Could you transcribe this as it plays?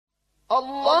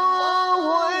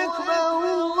Allahu ekber,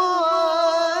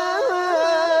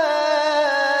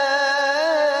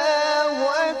 Allahu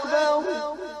ekber,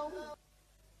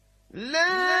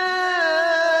 la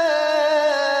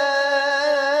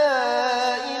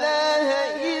ilahe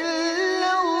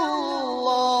illallah.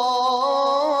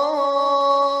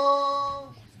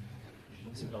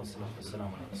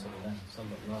 Bismillahirrahmanirrahim.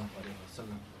 Sallallahu alaihi wa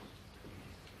sallam.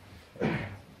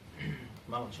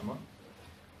 Malo ćemo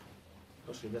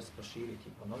prošli ders proširiti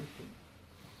i ponoviti.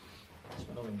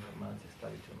 Ćemo nove informacije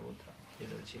staviti unutra, jer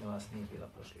većina vas nije bila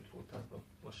prošli puta zbog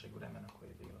lošeg vremena koje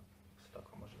je bilo. Se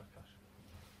tako može da kaže.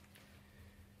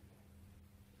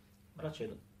 Braće,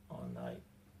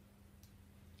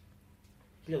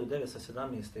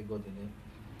 1917. godine,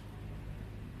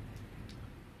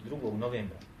 2.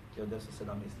 novembra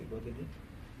 1917. godine,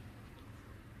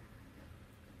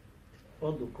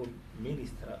 odlukom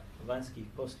ministra vanjskih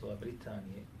poslova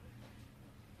Britanije,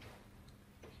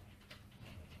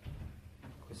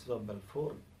 koji se zove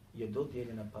Balfour, je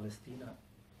dodijeljena Palestina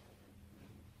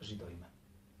Židovima.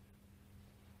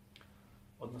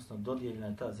 Odnosno, dodijeljena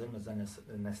je ta zemlja za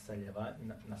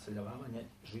naseljavanje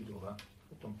Židova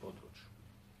u tom području.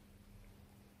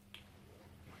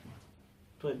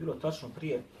 To je bilo tačno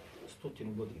prije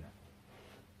 100 godina.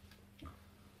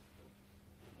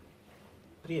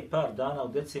 Prije par dana, u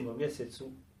decembru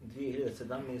mjesecu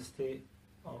 2017.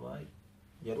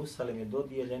 Jerusalim je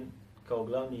dodijeljen kao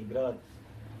glavni grad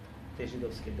te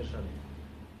židovske države.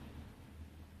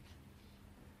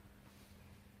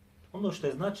 Ono što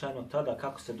je značajno tada,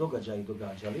 kako se događaji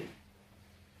događali,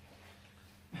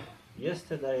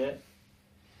 jeste da je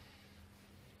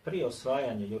prije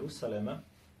osvajanja Jerusalema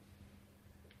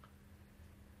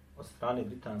od strane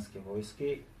britanske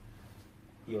vojske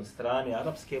i od strane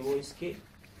arapske vojske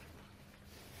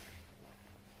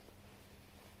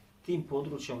tim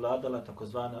područjem vladala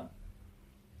takozvana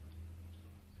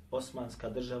Osmanska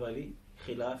država ili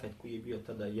hilafet koji je bio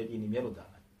tada jedini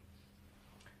mjerodavan.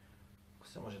 Ako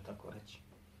se može tako reći.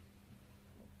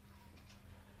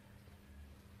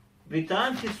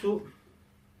 Britanci su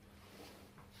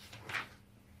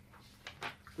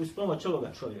uz pomoć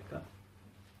ovoga čovjeka,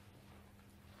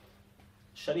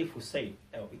 Šarif Husein,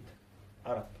 evo vidite,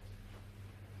 Arab,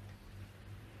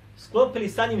 sklopili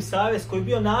sa njim savez koji je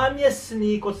bio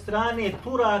namjesnik od strane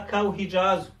Turaka u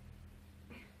Hidžazu.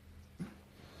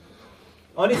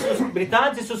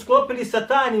 Britanci su sklopili sa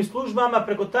tajnim službama,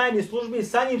 preko tajnih službi,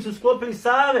 sa njim su sklopili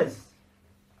savez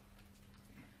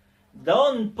da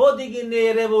on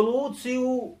podigne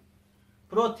revoluciju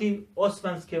protiv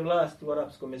osmanske vlasti u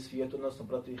arapskom svijetu, odnosno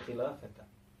protiv hilafeta.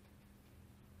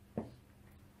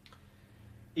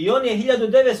 I on je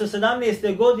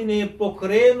 1917. godine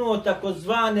pokrenuo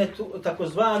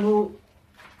takozvanu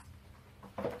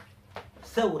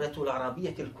Thawratul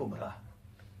Arabiyatil Kubra,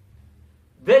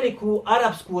 veliku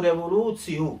arapsku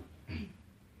revoluciju,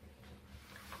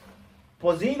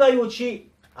 pozivajući,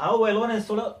 a ovo je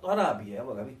Lorenz Arabije,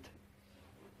 evo ga vidite.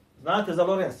 Znate za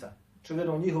Lorenza,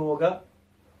 čuvenog njihovoga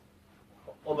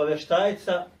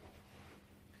obavještajca,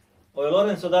 ovo je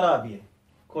Lorenz od Arabije,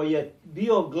 koji je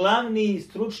bio glavni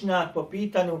stručnjak po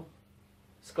pitanju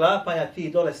sklapanja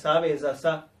tih dole saveza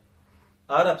sa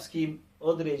arapskim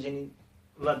određenim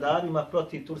vladarima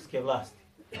protiv turske vlasti.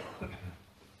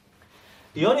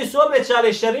 I oni su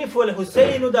obećali Šerifu el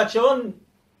Huseinu da će on,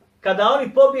 kada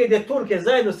oni pobjede Turke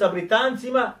zajedno sa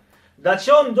Britancima, da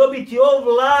će on dobiti ovu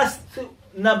vlast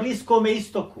na Bliskom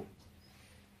istoku.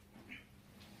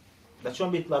 Da će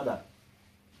on biti vladar.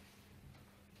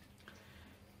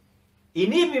 I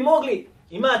mi bi mogli,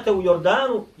 imate u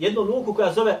Jordanu jednu luku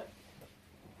koja zove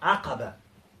Akaba.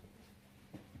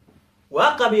 U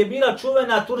Akabi je bila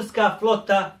čuvena turska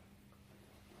flota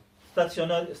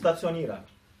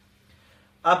stacionirana.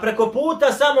 A preko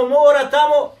puta samo mora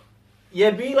tamo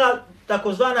je bila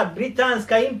takozvana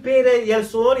Britanska imperija, jer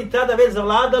su oni tada već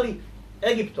zavladali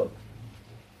Egiptom.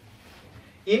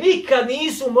 I nikad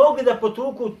nisu mogli da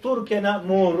potuku Turke na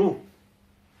moru.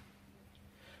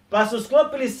 Pa su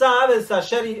sklopili savez sa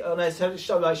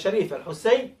Šerif el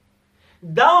Husein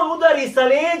da on udari sa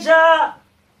leđa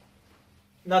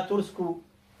na tursku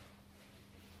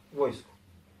vojsku.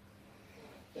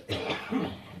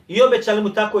 I obećali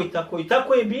mu tako i tako. I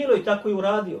tako je bilo i tako je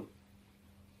uradio.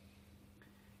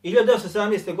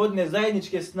 1917. godine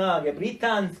zajedničke snage,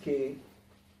 britanske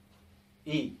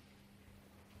i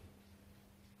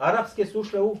arapske su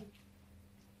ušle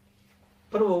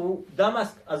prvo u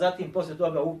Damask, a zatim poslije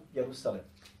toga u Jerusalem.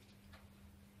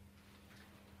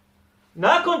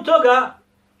 Nakon toga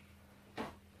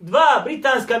dva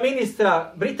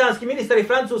britanski ministar i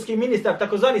francuski ministar,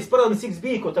 takozvani sporazum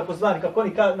Sykes-Picot, takozvani, kako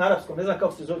oni na arapskom, ne znam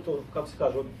kako se zove to, kako se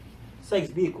kaže ovdje,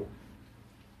 Sykes-Picot.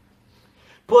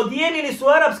 Podijelili su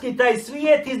arapski taj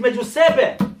svijet između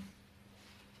sebe,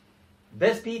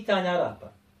 bez pitanja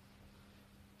Arapa.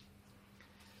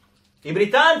 I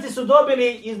Britanci su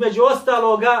dobili između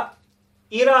ostaloga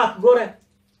Irak gore,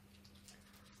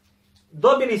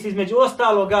 dobili su između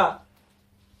ostaloga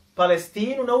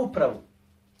Palestinu na upravu.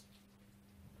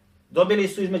 Dobili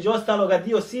su između ostaloga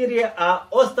dio Sirije, a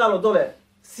ostalo dole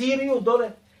Siriju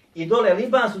dole i dole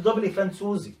Liban su dobili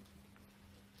Francuzi.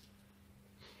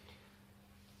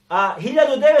 A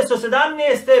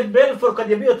 1917. Balfour, kad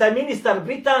je bio taj ministar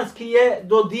britanski, je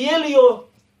dodijelio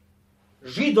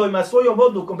Židovima svojom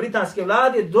odlukom britanske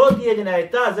vlade, dodijeljena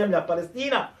je ta zemlja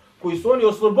Palestina, koju su oni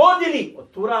oslobodili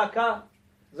od Turaka,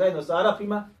 zajedno sa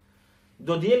Arapima,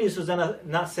 dodijelili su za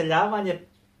naseljavanje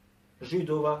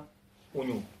Židova u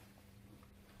nju.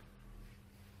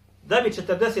 Da bi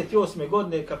 48.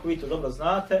 godine, kako vi to dobro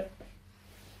znate,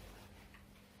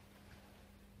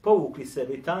 povukli se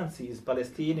Britanci iz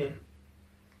Palestine,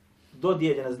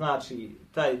 dodijeljeno, znači,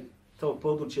 to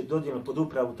područje dodijeljeno pod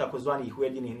upravu takozvanih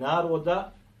Ujedinjenih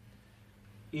naroda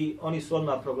i oni su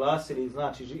odmah proglasili,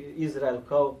 znači, Izrael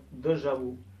kao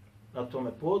državu na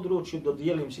tome području,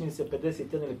 dodijelili im, čini se,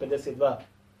 51 ili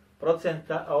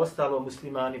 52%, a ostalo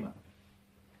muslimanima.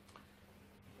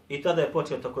 I tada je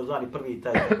počeo takozvani prvi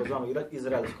taj takozvani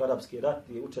izraelsko-arapski rat,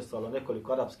 gdje je učestvovalo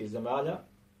nekoliko arapskih zemalja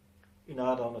i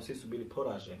naravno svi su bili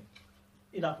poraženi.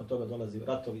 I nakon toga dolazi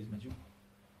ratovi između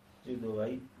Židova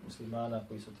i muslimana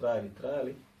koji su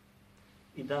trajali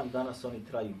i dan danas oni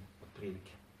traju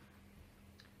otprilike.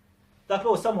 Dakle,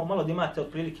 ovo samo malo da imate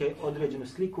otprilike određenu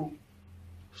sliku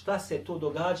šta se to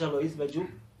događalo između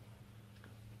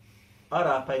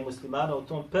Arapa i muslimana u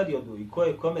tom periodu i ko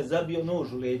je kome zabio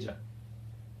nož u leđa.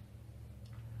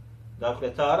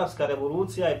 Dakle, ta arapska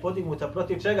revolucija je podignuta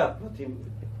protiv čega?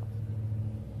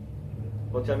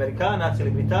 Protiv Amerikanaca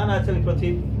ili Britanaca ili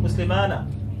protiv muslimana.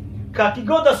 Kakvi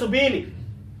god da su bili,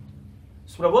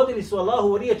 sprovodili su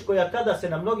Allahovu riječ koja tada se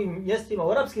na mnogim mjestima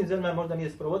u arapskim zemljama možda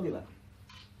nije sprovodila.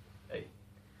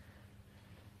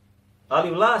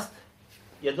 Ali vlast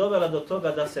je dovela do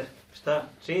toga da se, šta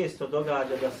često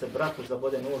događa, da se bratu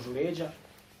zabode nož u leđa,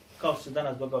 kao što se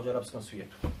danas događa u arapskom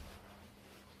svijetu.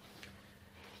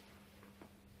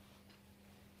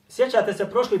 Sjećate se,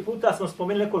 prošli puta smo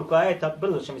spomenuli nekoliko ajeta,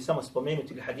 brzo ćemo mi samo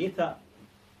spomenuti ili hadita,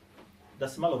 da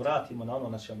se malo vratimo na ono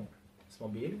na čemu smo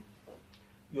bili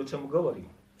i o čemu govorimo.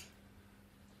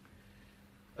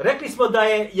 Rekli smo da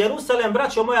je Jerusalem,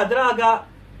 braćo moja draga,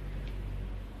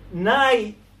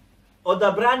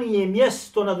 najodabranije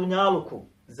mjesto na Dunjaluku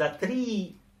za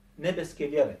 3 nebeske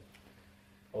vjere.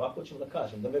 Ovako ćemo da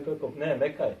kažem, da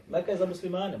ne, Meka je za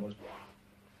muslimane možda.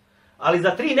 Ali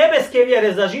za 3 nebeske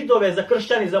vjere, za Židove, za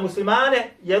kršćani, za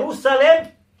muslimane, Jerusalem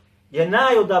je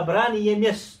najodabranije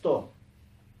mjesto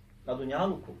na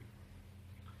Dunjaluku.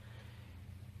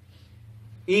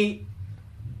 I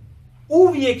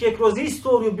uvijek je kroz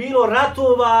istoriju bilo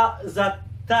ratova za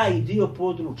taj dio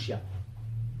područja.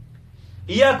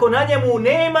 Iako na njemu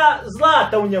nema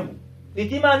zlata u njemu,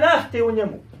 niti ima nafte u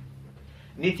njemu,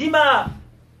 niti ima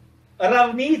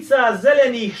ravnica,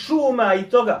 zelenih šuma i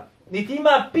toga, niti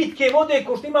ima pitke vode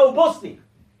kao što ima u Bosni.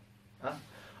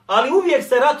 Ali uvijek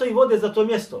se ratovi vode za to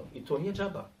mjesto. I to nije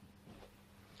džaba.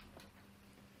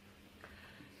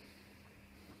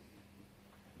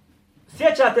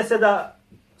 Sjećate se da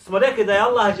smo rekli da je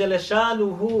Allah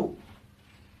Đelešanuhu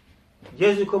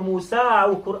jezikom Musa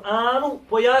u Kur'anu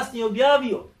pojasnio,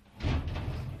 objavio.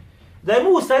 Da je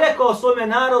Musa rekao svome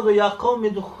narodu: Ja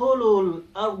qawmi dukhulul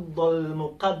ardal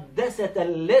muqaddesata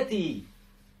allati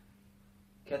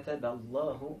kataba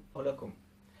Allahu lakum.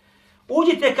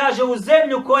 Uđite, kaže, u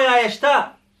zemlju koja je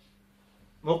šta?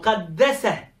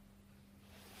 Muqaddese.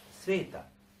 Sveta.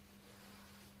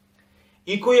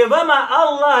 I koju je vama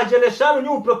Allah Đelešanu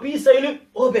nju propisao ili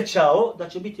obećao da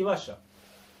će biti vaša.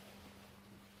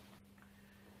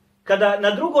 Kada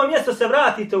na drugom mjestu se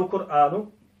vratite u Kur'anu,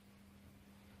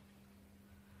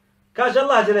 kaže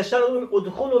Allah Đelešanu: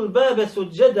 Udhulul babe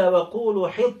suđeda wa kulu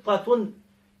hittatun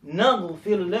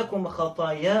nagfir lakum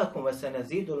khatayakum wa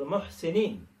sanazidul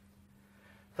muhsinin.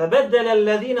 فبدل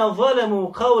الذين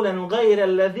ظلموا قولا غير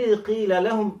الذي قيل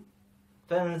لهم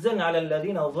فانزل على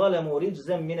الذين ظلموا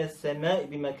رجزا من السماء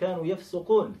بما كانوا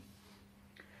يفسقون.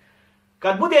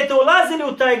 Kad budete ulazili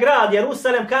u taj grad,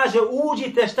 Jerusalem, kaže,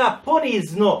 uđite šta?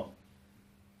 Ponizno.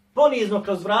 Ponizno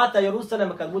kroz vrata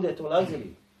Jerusalema kad budete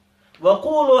ulazili.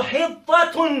 وَقُولُوا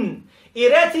حِطَّةٌ. I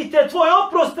recite, tvoj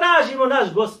oprost tražimo,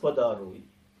 naš gospodaru.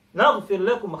 نَغْفِرْ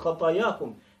لَكُمْ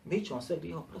خَطَايَاكُمْ. Mi ćemo sve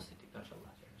grijehe oprostiti, kaže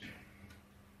Allah.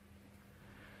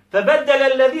 فَبَدَّلَ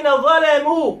الَّذِينَ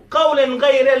ظَلَمُوا قَوْلًا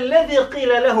غَيْرَ الَّذِي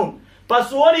قِيلَ لَهُمْ. Pa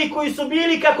su oni koji su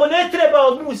bili kako ne treba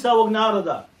od Musa ovog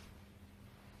naroda.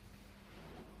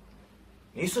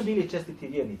 Nisu bili čestiti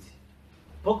vjernici.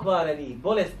 Pokvareni,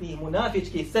 bolesni,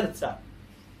 munafičkih srca.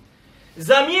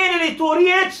 Zamijenili tu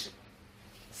riječ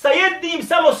sa jednim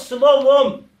samo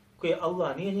slovom koje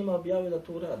Allah nije njima objavio da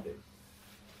to urade.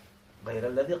 غَيْرَ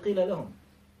الَّذِي قِيلَ لَهُمْ.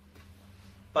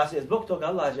 Pa se zbog toga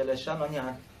Allah Đelešanu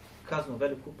njega kaznu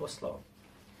veliku poslao.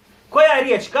 Koja je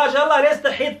riječ? Kaže Allah,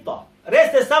 reste hitta.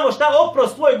 Reste samo šta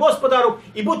oprost tvoj gospodaru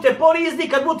i budite porizni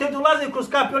kad budete dolazili kroz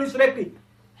kapi. Oni su rekli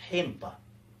himta.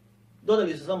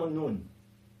 Dodali su samo nun.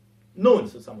 Nun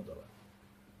su samo dodali.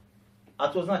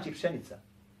 A to znači pšenica.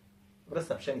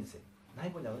 Vrsta pšenice.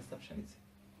 Najbolja vrsta pšenice.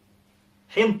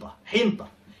 Himta, himta.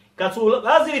 Kad su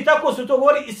ulazili tako su to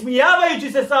govorili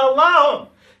ismijavajući se sa Allahom,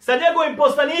 sa njegovim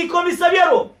poslanikom i sa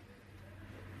vjerom.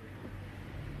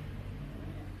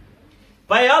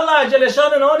 Pa je Allah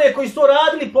Đelešanu na one koji su to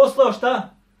radili poslao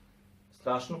šta?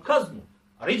 Strašnu kaznu.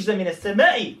 Riđze mine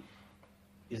semei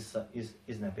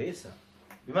iz nebesa.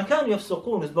 Bima kanu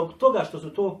jafsukun, zbog toga što su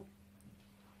to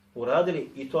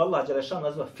uradili i to Allah Đelešanu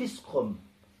nazva fiskom.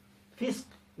 Fisk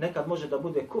nekad može da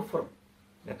bude kufr,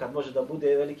 nekad može da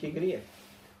bude veliki grijeh.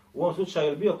 U ovom slučaju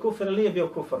je bio kufr ili nije bio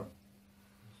kufr?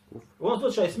 U ovom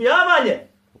slučaju je smijavanje.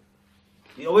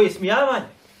 I ovo je smijavanje.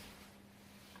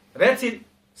 Reci,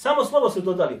 samo slovo su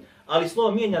dodali, ali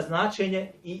slovo mijenja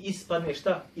značenje i ispadne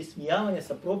šta? Ismijavanje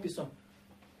sa propisom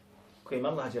kojim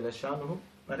Allah Đelešanu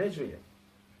naređuje.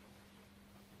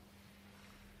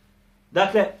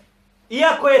 Dakle,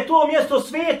 iako je to mjesto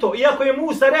sveto, iako je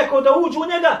Musa rekao da uđu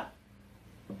u njega,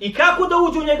 i kako da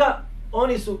uđu u njega,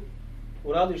 oni su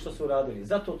uradili što su uradili.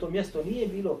 Zato to mjesto nije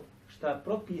bilo šta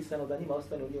propisano da njima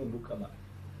ostane u njihovim rukama.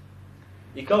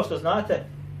 I kao što znate,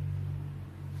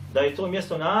 da je to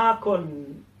mjesto nakon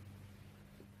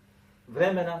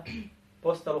vremena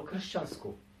postalo kršćansko,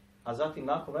 a zatim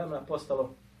nakon vremena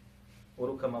postalo u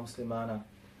rukama muslimana.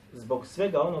 Zbog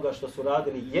svega onoga što su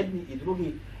radili jedni i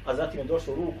drugi, a zatim je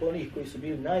došlo u ruku onih koji su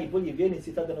bili najbolji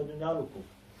vjernici tada na dunjaluku.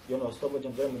 I ono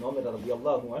oslobođen vremena Omera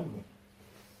radijallahu anhu.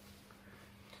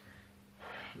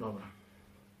 Dobro.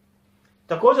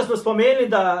 Također smo spomenuli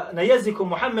da na jeziku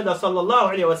Muhammeda sallallahu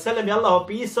alaihi wa sallam je Allah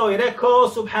opisao i rekao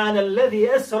Subhanalladhi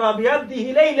esra bi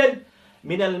abdihi lejlen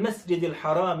min al masjidi al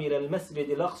haram ila al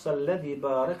masjidi al aqsa alladhi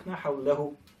barakna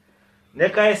hawlahu.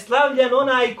 Neka je slavljen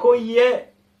onaj koji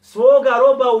je svoga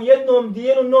roba u jednom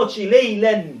dijelu noći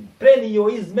lejlen prenio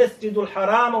iz masjidu al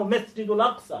harama u masjidu al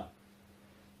aqsa.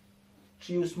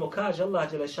 Čiju smo, kaže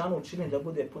Allah Đelešanu, učinili da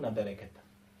bude puna bereketa.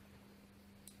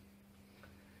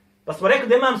 Pa smo rekli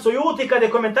da Imam Sujuti kada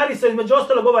je komentarisao između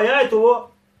ostalog ovaj ajet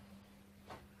ovo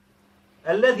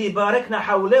Alladhi barekna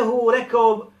hawlehu,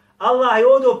 rekao Allah je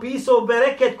ovdje opisao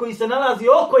bereket koji se nalazi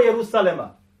oko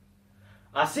Jerusalema.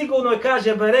 A sigurno je,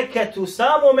 kaže, bereket u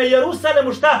samome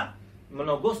Jerusalemu šta?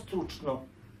 Mnogostručno,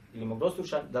 ili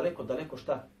mnogostručan, daleko, daleko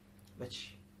šta?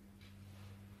 Veći.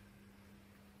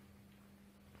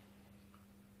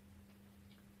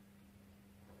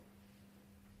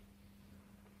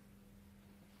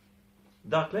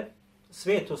 Dakle,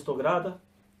 svetost tog grada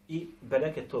i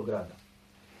bereket tog grada.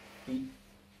 I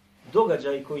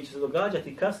događaji koji će se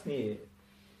događati kasnije,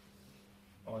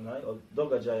 od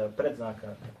događaja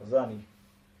predznaka, takozvani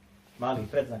malih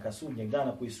predznaka sudnjeg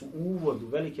dana, koji su u uvodu,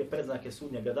 velike predznake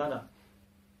sudnjega dana,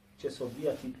 će se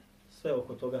odvijati sve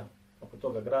oko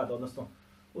toga grada, odnosno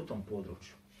u tom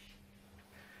području.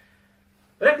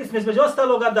 Rekli smo između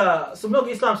ostaloga da su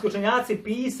mnogi islamski učenjaci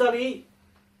pisali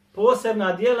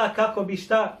posebna djela kako bi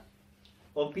šta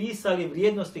opisali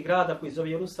vrijednosti grada koji zove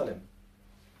Jerusalem.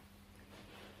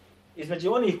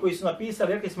 Između onih koji su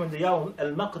napisali, rekli smo da Jaun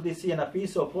el-Maqdisi je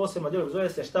napisao posebno djelo, zove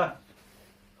se šta?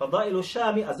 Fadailu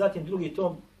Šami, a zatim drugi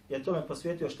tom je tome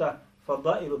posvetio šta?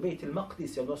 Fadailu Bejt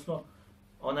el-Maqdisi, odnosno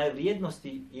onaj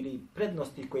vrijednosti ili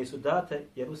prednosti koje su date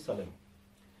Jerusalemu.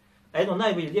 A jedno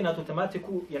najbolje djelo na tu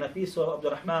tematiku je napisao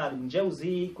Abdurrahman ibn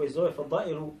Džauzi, koji zove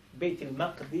Fadailu Bejt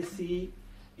el-Maqdisi,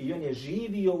 i on je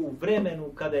živio u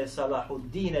vremenu kada je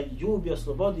Salahuddin Ejubi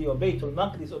oslobodio Bejtul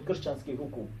Maqdis od kršćanskih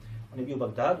ruku. On je bio u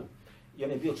Bagdadu i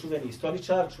on je bio čuveni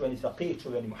istoričar, čuveni faqih,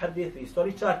 čuveni muhaddith i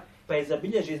istoričar, pa je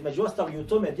zabilježio između ostalih u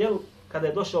tome dijelu kada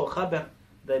je došao haber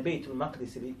da je Bejtul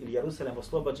Maqdis ili Jerusalem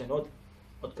oslobođen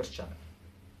od kršćana.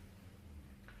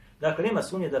 Dakle, nema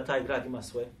sumnje da taj grad ima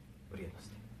svoje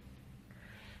vrijednosti.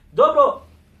 Dobro,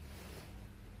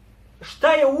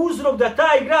 šta je uzrok da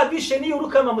taj grad više nije u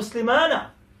rukama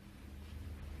muslimana?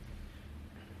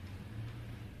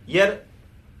 Jer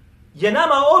je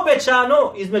nama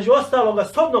obećano, između ostaloga,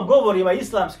 shodno govorima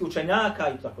islamskih učenjaka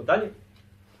i tako dalje,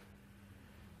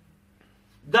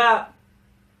 da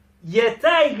je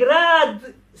taj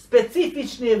grad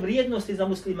specifične vrijednosti za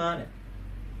muslimane.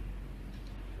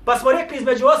 Pa smo rekli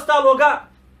između ostaloga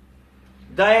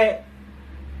da je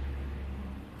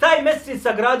taj mesec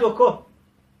sagradio ko?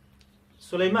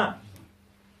 Sulejman.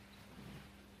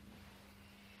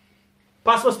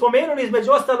 Pa smo spomenuli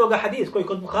između ostaloga hadis koji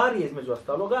kod Buharije između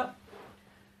ostaloga,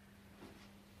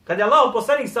 kad je Allah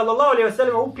poslanik sallallahu alejhi ve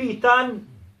sellem upitan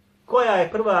koja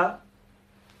je prva,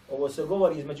 ovo se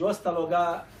govori između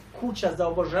ostaloga, kuća za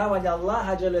obožavanje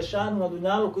Allaha dželle šanu na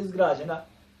dunjaluku izgrađena,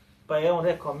 pa je on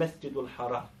rekao Mesdžidul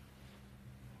Haram,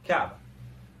 Kaaba.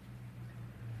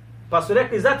 Pa su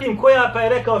rekli zatim koja, pa je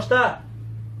rekao šta?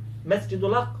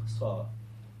 Mesdžidul Aqsa.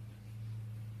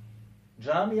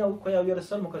 Džamija koja je u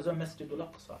Jerusalimu koja zove Mesdžidul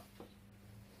Aqsa.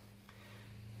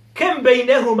 Kem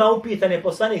bejnehuma upitan je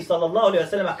poslanik sallallahu alejhi ve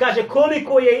sellem, kaže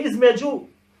koliko je između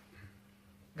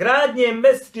gradnje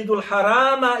Mesdžidul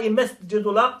Harama i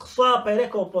Mesdžidul Aqsa, pa je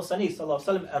rekao poslanik sallallahu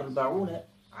alejhi ve sellem 40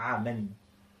 amen.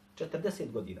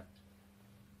 40 godina.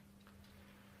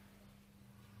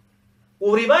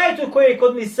 U rivajetu koji je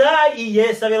kod Nisai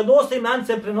je sa vjerodostojnim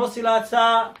lancem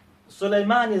prenosilaca,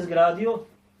 Sulejman je izgradio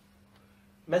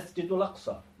Mesdžidul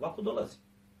Aqsa. Ovako dolazi.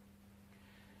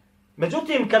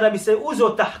 Međutim, kada bi se uzeo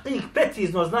tahqiq,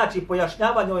 precizno znači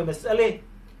pojašnjavanje ove mesele,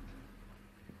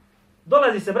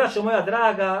 dolazi se, braćo moja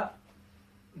draga,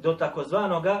 do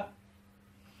takozvanoga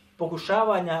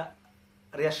pokušavanja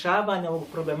rješavanja ovog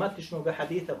problematičnog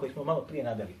haditha koji smo malo prije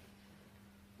naveli.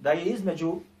 Da je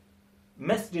između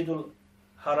Mesdžidul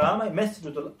Harama i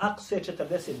Mesdžidul Aqse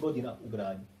 40 godina u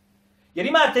gradnji. Jer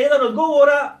imate jedan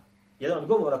od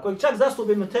govora koji čak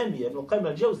zastupi Ibn Temije, Ibn Qajm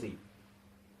al-Džawzi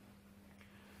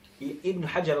i Ibn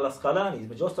Hajar al-Asqalani,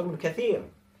 između ostalog Ibn Kathir,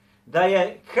 da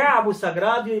je Kaabu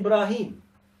sagradio Ibrahim.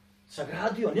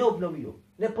 Sagradio, ne obnovio,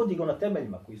 ne podigao na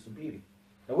temeljima koji su bili.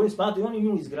 Da oni smatraju, on je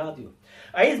nju izgradio.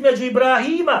 A između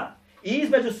Ibrahima i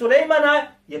između Sulejmana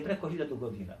je preko 1000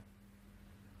 godina.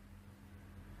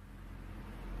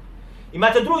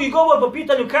 Imate drugi govor po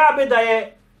pitanju Kaabe da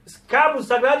je Kaabu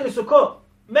sagradili su ko?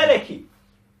 Meleki.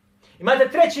 Imate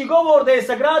treći govor da je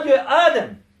sagradio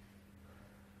Adem.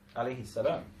 Alejhi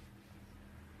salam.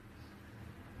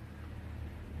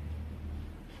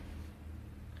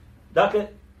 Dakle,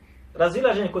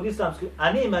 razilaženje kod islamskih,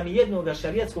 a nema ni jednog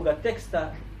šarijatskog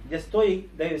teksta gdje stoji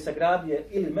da je sagradio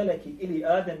ili Meleki, ili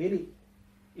Adem, ili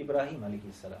Ibrahim,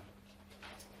 alejhi salam.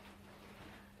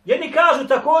 Jedni kažu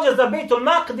također za Bejtul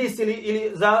Maqdis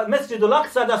ili za Mesdžidul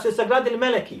Aqsa da su je sagradili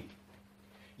Meleki.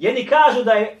 Jedni kažu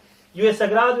da ju je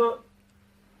sagradio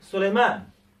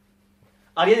Sulejman.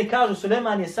 Ali jedni kažu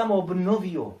Sulejman je samo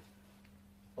obnovio.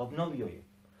 Obnovio je.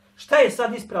 Šta je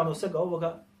sad ispravno svega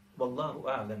ovoga? Wallahu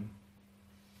a'lam.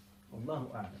 Wallahu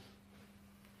a'lam.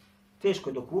 Teško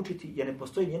je dokučiti jer ne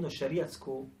postoji nijedno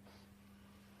šarijatsko,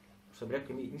 što bi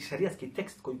rekli mi, šarijatski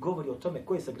tekst koji govori o tome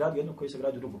koji je sagradio jedno, koji je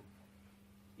sagradio drugo.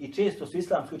 I često su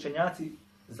islamski učenjaci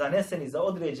zaneseni za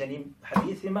određenim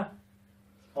hadithima,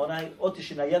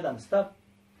 otišli na jedan stav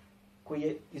koji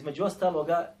je između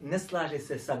ostaloga ne slaže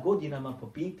se sa godinama po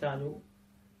pitanju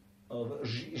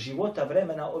života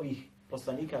vremena ovih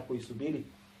poslanika koji su bili,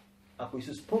 a koji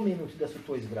su spomenuti da su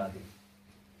to izgradili.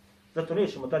 Zato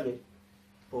nećemo dalje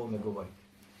po ovome govoriti.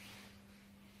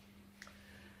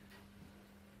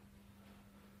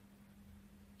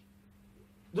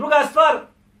 Druga stvar,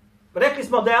 rekli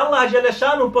smo da je Allah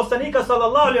dželešanu poslanika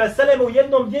sallallahu alejhi ve sellem u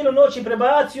jednom dijelu noći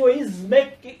prebacio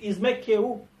iz Mekke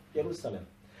u Jerusalem.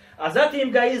 A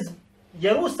zatim ga iz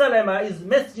Jerusalema, iz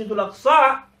Mesdžidul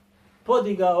Aqsa,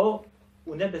 podigao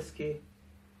u nebeske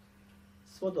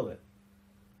svodove.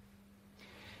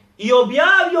 I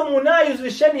objavio mu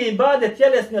najuzvišeniji ibadet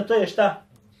tjelesni, a to je šta?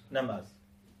 Namaz.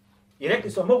 I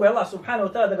rekli smo, mogu je Allah subhanahu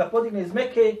wa ta'ala da ga podigne iz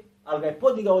Mekke, ali ga je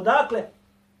podigao odakle?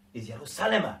 Iz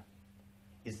Jerusalema.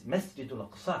 Iz Mesdžidul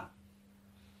Aqsa.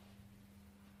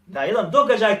 Na jedan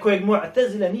događaj kojeg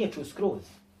Mu'tezile nije čuo skroz.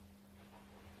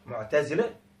 Mu'tezile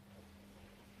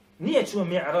nije čuo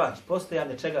mi'rađ,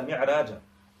 postojanje čega mi'rađa.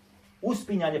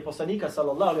 Uspinjanje poslanika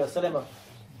sallallahu alejhi ve sellema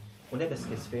u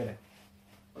nebeske sfere.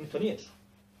 Oni to nije čuo.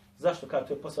 Zašto? Kad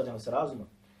to je posvađano sa razumom.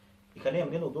 I kad nema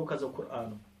nijednog dokaza u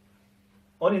Kur'anu.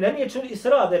 Oni ne nije čuli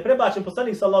Isra, da je prebačen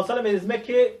poslanik sallallahu alejhi ve sellem iz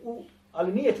Mekke,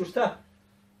 ali nije čuo šta?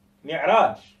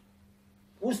 Mi'rađ.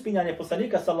 Uspinjanje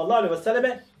poslanika sallallahu alejhi ve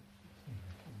selleme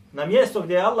na mjesto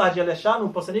gdje je Allah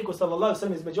dželešanu poslaniku sallallahu alejhi ve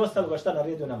sellem između ostaloga šta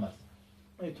naredio namaz.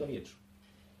 Oni to nije čuo.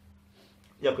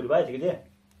 Iako rivajete gdje?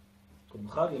 Kod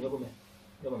Buhari i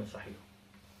njegome sahihu.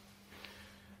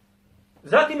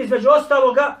 Zatim između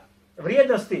ostaloga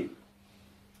vrijednosti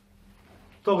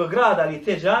tog grada ili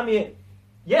te džamije,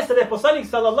 jeste da je poslanik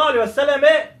sallallahu alejhi ve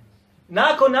selleme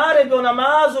nakon naredbe o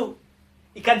namazu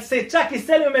i kad se čak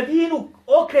iselio u Medinu,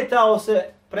 okretao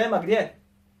se prema gdje?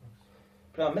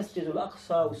 Prema Mesdžidul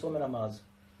Aqsa u svome namazu.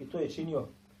 I to je činio,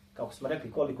 kako smo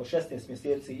rekli, koliko? 16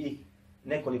 mjeseci i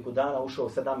nekoliko dana, ušao u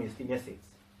 17. mjesec.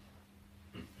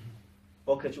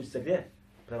 Okrećući se gdje?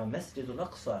 Prema Mesdžidul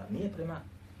Aqsa, nije prema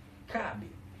Kabi.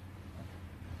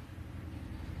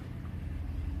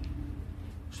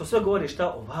 Što sve govori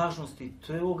šta o važnosti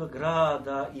tog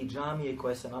grada i džamije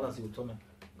koja se nalazi u tome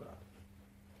gradu.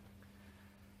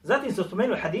 Zatim se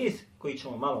spomenuo hadis koji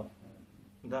ćemo malo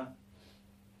da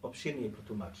opširnije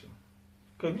protumačimo.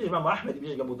 Koji bilježi imam Ahmed,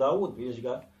 bilježi ga Abu Dawud, bilježi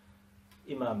ga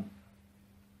imam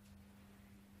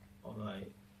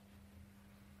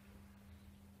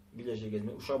bilježi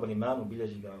ga u Šu'ab al-Imanu,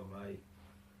 bilježi ga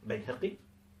Bejheqi,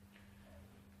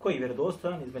 koji je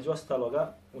vjerodostojan, između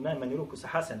ostaloga, u najmanju ruku sa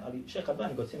Hasan, ali šejh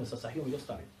Albani ga ocjenio sa Sahihom i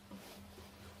ostali.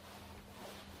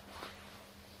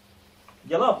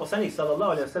 Gdje Allah poslanik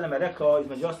sallallahu alejhi ve sellem rekao,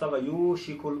 između ostaloga,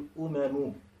 yushikul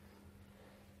umemu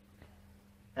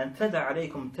an tada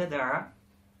alejkum tada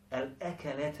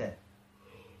al-akalata.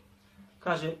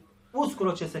 Kaže,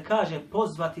 uskoro će se, kaže,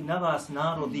 pozvati na vas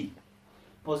narodi.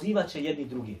 Pozivat će jedni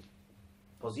drugi.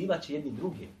 Pozivat će jedni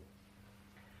drugi.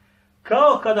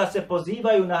 Kao kada se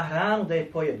pozivaju na hranu da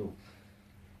je pojedu.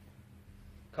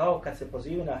 Kao kad se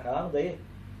pozivaju na hranu da je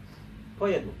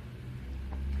pojedu.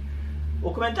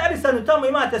 U komentarisanju tamo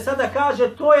imate sada,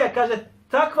 kaže, to je, kaže,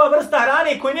 takva vrsta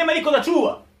hrane koju nema niko da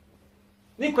čuva.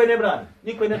 Niko je ne brani,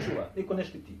 niko je ne čuva, niko ne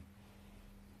štiti.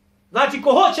 Znači,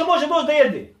 ko hoće može doći da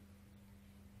jede.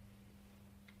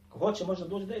 Ko hoće može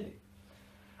doći da jede.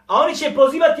 A oni će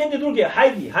pozivati jedni druge,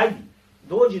 hajdi, hajdi,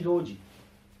 dođi, dođi.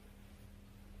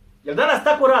 Jel danas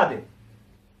tako rade?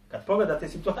 Kad pogledate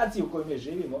situaciju u kojoj mi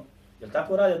živimo, jel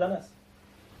tako rade danas?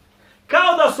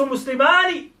 Kao da su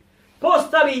muslimani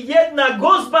postali jedna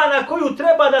gozba na koju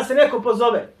treba da se neko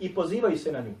pozove i pozivaju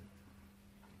se na nju.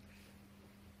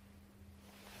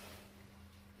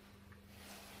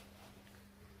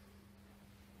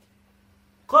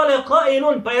 Kale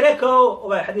qailun, pa je rekao,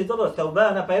 ovaj hadis dobro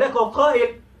Taubana, pa je rekao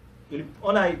qail, ili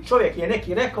onaj čovjek je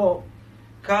neki rekao,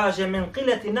 kaže, min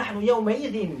qilati nahnu jevme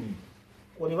idin.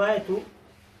 U rivajetu,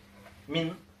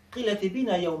 min qilati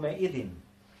bina jevme idin.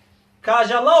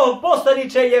 Kaže, Allahov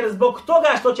poslaniče, jer zbog toga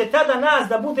što će tada nas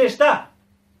da bude šta?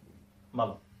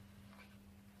 Malo.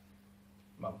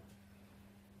 Malo.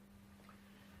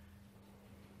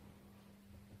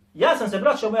 Ja sam se,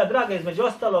 braćo moja draga, između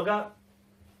ostaloga,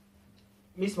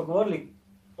 mi smo govorili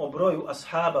o broju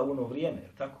ashaba u ono vrijeme,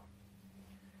 tako?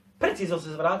 Precizno se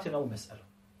vratio na ovu meselu.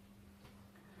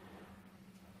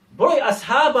 Broj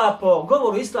ashaba po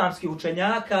govoru islamskih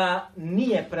učenjaka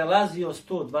nije prelazio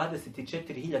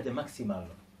 124.000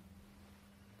 maksimalno.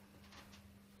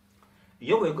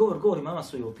 I ovo je govor imama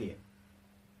Sujutije.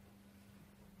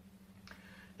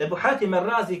 Ebu Hatim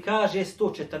ar-Razi kaže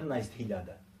 114.000.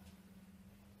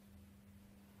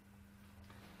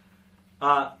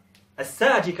 A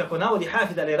As-Sađi, kako navodi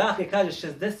Hafid al-Iraqi, kaže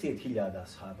 60.000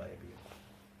 ashaba je bilo.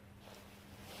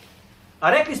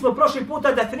 A rekli smo prošli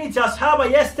puta definicija ashaba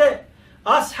jeste,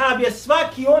 ashab je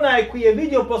svaki onaj koji je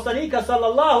vidio poslanika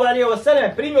sallallahu alejhi ve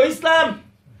sellem, primio islam,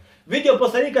 vidio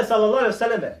poslanika sallallahu alejhi ve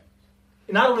sellem.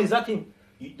 I naravno i zatim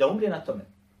da umre na tome.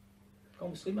 Kao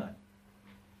musliman.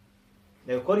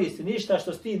 Ne koristi ništa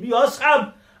što si ti bio ashab,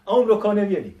 a umro kao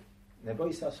nevjernik. Ne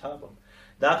boji se ashabom.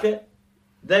 Dakle,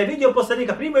 da je vidio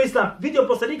poslanika, primio islam, vidio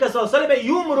poslanika sallallahu alejhi ve sellem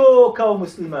i umro kao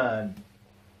musliman.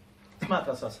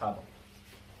 Smatra se ashabom.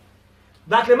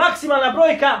 Dakle, maksimalna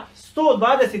brojka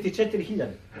 124.000.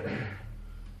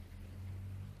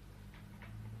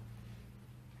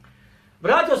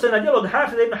 Vratio se na djelo od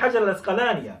Hafida ibn Hajar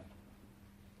al-Asqalanija,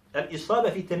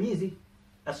 al-Isaba fi tamyizi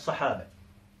as-sahabe.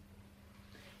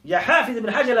 Ja Hafid ibn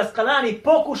Hajar al-Asqalani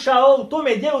pokušao u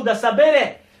tome djelu da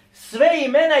sabere sve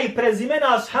imena i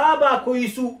prezimena ashaba koji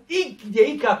su igdje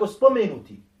ikako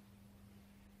spomenuti.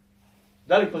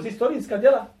 Da li kroz historijska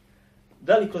djela?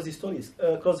 Da li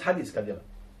kroz hadijska djela?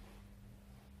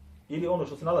 Ili ono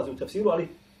što se nalazi u tefsiru, ali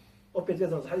opet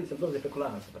vezano za hadis, brzo je preko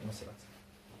lanaca prenosilaca.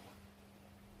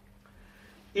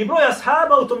 I broj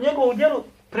ashaba u tom njegovom djelu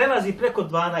prelazi preko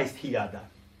 12.000.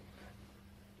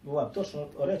 Mogu vam točno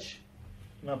reći,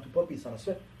 imam tu popisano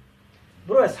sve.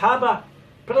 Broj ashaba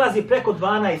prelazi preko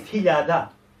 12.000.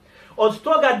 Od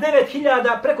toga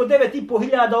 9.000, preko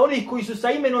 9.500 onih koji su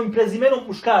sa imenom i prezimenom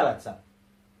muškaraca.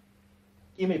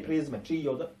 Ime i prezime, čiji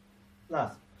od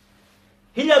nas.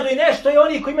 1000 i nešto je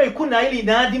oni koji imaju kuna ili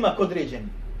nadimak određeni.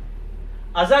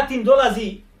 A zatim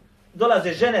dolazi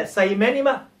dolaze žene sa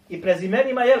imenima i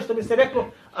prezimenima, jel, što bi se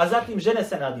reklo, a zatim žene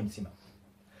sa nadimcima.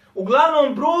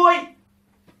 Uglavnom broj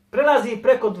prelazi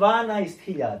preko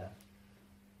 12.000.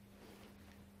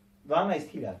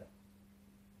 12.000.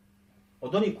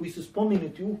 Od onih koji su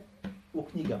spomenuti u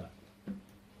knjigama.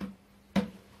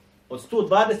 Od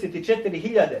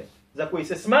 124.000 za koji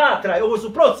se smatra, ovo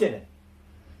su procjene,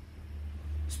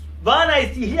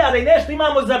 12.000 i nešto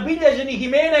imamo zabilježenih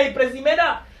imena i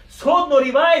prezimena shodno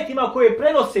rivajetima koje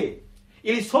prenose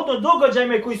ili shodno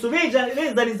događajima koji su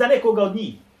vezani za nekoga od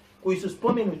njih, koji su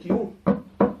spomenuti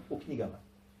u knjigama.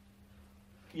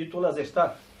 I tu ulaze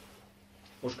šta?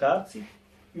 Muškarci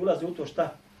i ulaze u to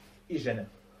šta? I žene.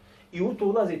 I u to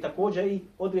ulaze također i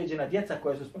određena djeca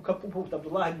koja su poput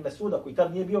Abdullah ibn Mesuda, koji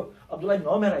tad nije bio, Abdullah ibn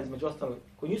Omera između ostalog,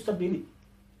 koji nisu sad bili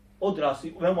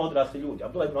odrasli, veoma odrasli ljudi,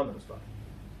 Abdullah ibn Omer u stvari.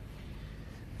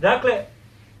 Dakle,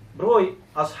 broj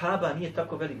ashaba nije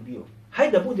tako velik bio.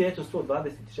 Hajde da bude eto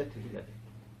 124.000.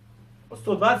 Od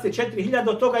 124.000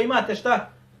 od toga imate šta?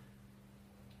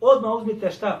 Odmah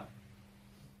uzmite šta?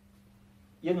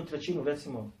 1/3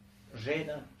 recimo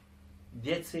žena,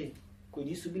 djece koji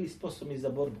nisu bili sposobni za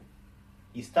borbu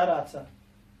i staraca.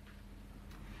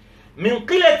 Min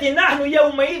qilati nahnu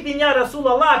yawma idin ya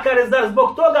Rasulullah, kaže zar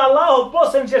zbog toga Allahov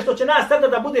poslaniče što će nas tada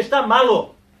da bude šta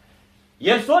malo.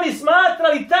 Jer su oni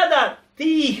smatrali tada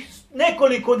tih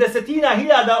nekoliko desetina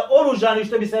hiljada oružanih,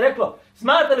 što bi se reklo,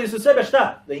 smatrali su sebe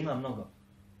šta? Da ima mnogo.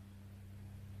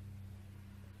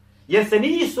 Jer se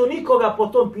nisu nikoga po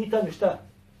tom pitanju šta?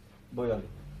 Bojali.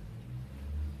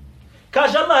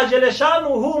 Kaže Allah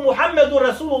Đelešanuhu Muhammedu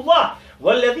Rasulullah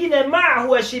وَالَّذِينَ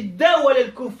مَعْهُ أَشِدَّاءُ عَلَى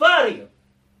الْكُفَّارِ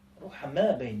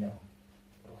رُحَمَا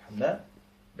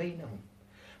بَيْنَهُمْ.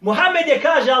 Muhammed je,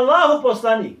 kaže Allahu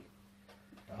poslanik.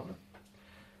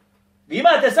 Vi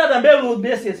imate sada Mevlud,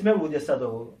 mjesec Mevlud je sad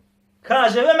ovo.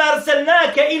 Kaže وَمَا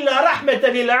أَرْسَلْنَاكَ إِلَّا رَحْمَةً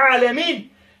لِلْعَالَمِينَ.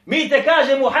 Mi te,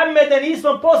 kaže Muhammede,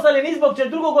 nismo poslali ni zbog čeg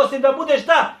drugog osim da bude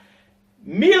šta?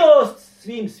 Milost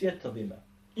svim svjetovima.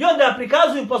 I onda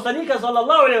prikazuju poslanika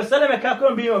sallallahu alejhi ve selleme kako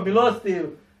on bio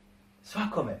milostiv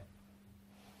svakome.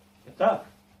 Je tako?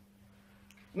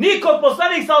 Niko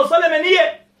poslanik sallallahu alejhi ve selleme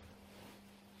nije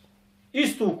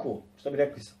istuku, što bi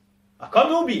rekli sam. A kako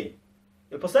me ubije?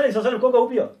 Je poslanik sallallahu alejhi ve selleme koga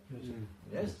ubio?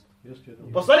 Yes.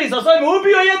 Poslanik sallallahu alejhi ve selleme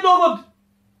ubio jednog od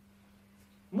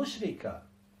mušrika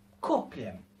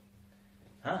kopljem.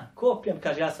 Kopljem,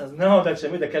 kaže, ja sam znao da će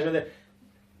mi da kaže da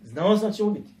znao sam će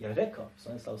ubiti. Je li rekao?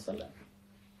 Sallallahu alejhi ve selleme.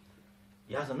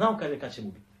 Ja sam znao, kaže, kad će mu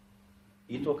ubiti.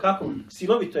 I to kako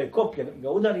silovito je kopljem ga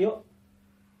udario.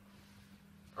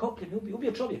 Kopljem je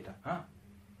ubio čovjeka. A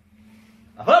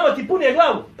vama ti punije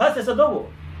glavu. Pa se sad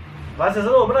ovo. Pa se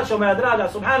sad ovo, braćo moja draga,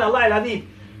 subhanallah il adim.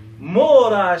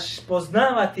 Moraš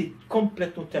poznavati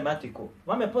kompletnu tematiku.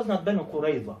 Vam je poznat Benu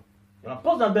Kurejza. Je vam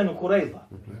poznat Benu Kurejza?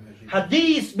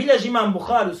 Hadis bilježi imam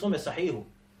Buhari u svome sahihu.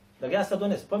 Da ga ja sad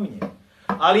ne spominjem.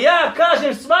 Ali ja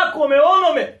kažem svakome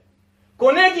onome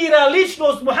ko negira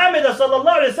ličnost Muhameda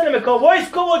sallallahu alejhi ve selleme kao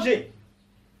vojskovođe,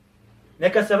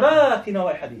 neka se vrati na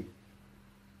ovaj hadis.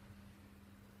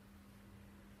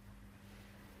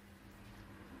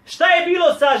 Šta je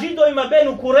bilo sa Židovima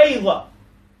Benu Kurejza?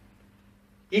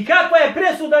 I kakva je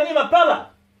presuda njima pala?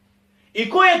 I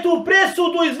ko je tu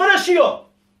presudu izvršio?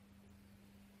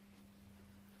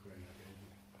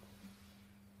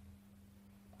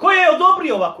 Ko je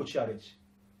odobrio ovako, ću ja reći?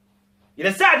 Jer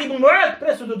je Sa'd ibn Mu'ad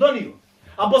presudu donio.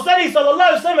 A poslanik sallallahu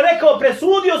alejhi ve sellem rekao,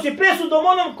 presudio si presudom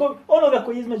onoga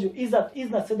koji je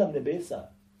iznad 7 nebesa.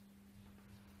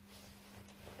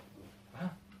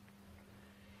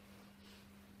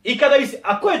 I kada bi se,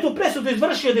 a ko je tu presudu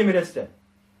izvršio, da mi recite?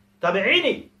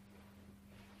 Tabeini.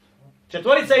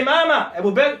 Četvorica imama,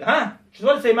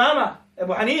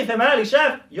 Ebu Hanife, Malik,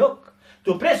 Šaf, jok.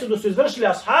 Tu presudu su izvršili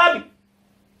ashabi.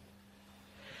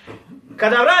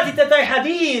 Kada vratite taj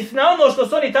hadis na ono što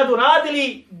su oni tad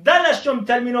uradili, današnjom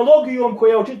terminologijom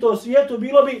koja je u čitavom svijetu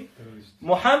bilo bi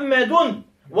Muhammedun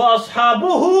wa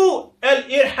ashabuhu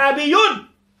el-irhabijun.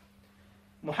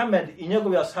 Muhammed i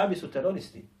njegovi ashabi su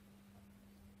teroristi.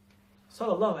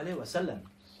 Sallallahu alaihi wa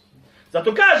sallam.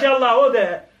 Zato kaže Allah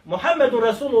ovdje, Muhammedu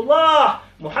Rasulullah,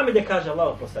 Muhammed je, kaže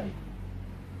Allah poslanik.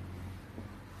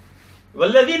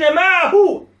 Walladine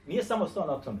ma'ahu, nije samo stao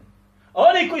na tome. A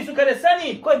oni koji su kada sa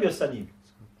njim, ko je bio sa njim?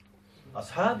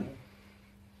 Ashabi.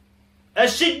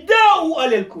 Ašidda'u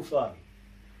alel kufari.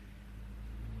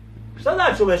 Šta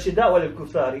znači ovo ašidda'u alel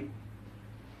kufari?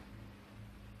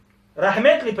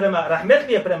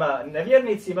 Rahmetli je prema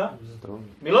nevjernicima,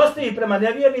 milostivi prema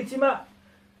nevjernicima,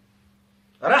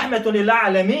 rahmetun lil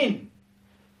alamin.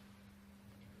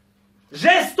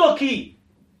 Žestoki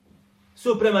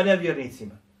su prema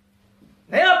nevjernicima.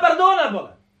 Nema pardona,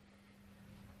 bola.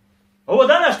 Ovo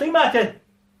danas što imate,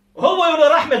 ovo je ono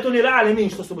rahmetun il alemin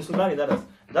što su muslimani danas.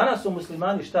 Danas su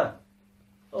muslimani šta?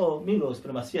 O, milost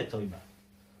prema svjetovima.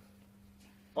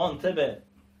 On tebe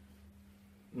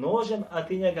nožem, a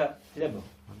ti njega hljebom.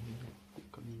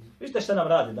 Vidite šta nam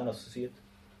radi danas u svijetu?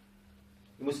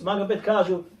 I muslimani opet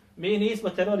kažu, mi nismo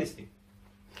teroristi.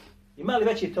 Ima li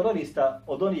veći terorista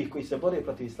od onih koji se bore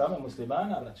protiv islama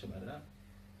muslimana, braćo moja?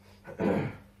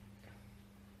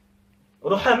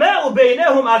 Ruhamau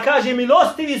bejnehum, a kaže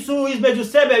milostivi su između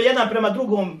sebe, jedan prema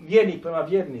drugom, vjernik prema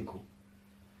vjerniku.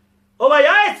 Ovaj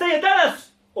ajet se je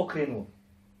danas okrenuo.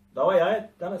 Da ovaj ajet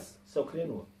danas se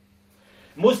okrenuo.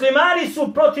 Muslimani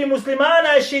su protiv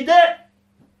muslimana ešide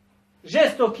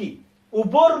žestoki, u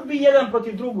borbi jedan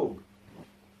protiv drugog.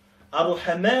 A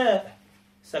ruhama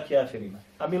sa kafirima.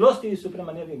 A milostivi su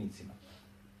prema nevjernicima.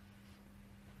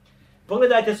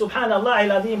 Pogledajte, subhanallah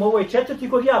il azim, ovo je četvrti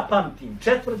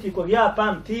kog ja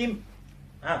pamtim,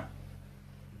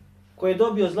 koji je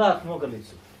dobio zlatnu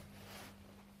ogrlicu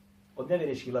od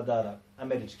nevjerničkih vladara,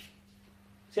 američkih.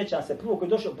 Sjećam se, prvo koji je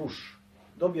došao Bush,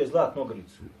 dobio zlatnu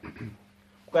ogrlicu,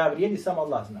 koja vrijedi samo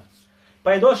Allah zna.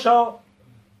 Pa je došao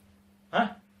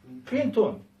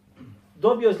Clinton,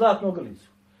 dobio zlatnu ogrlicu.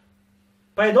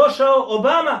 Pa je došao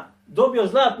Obama, dobio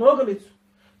zlatnu ogrlicu.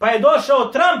 Pa je došao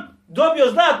Trump,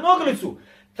 dobio zlatnu ogrlicu.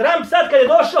 Trump sad kad je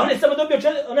došao, ne samo dobio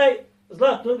onaj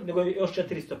zlatnu ogrlicu, nego još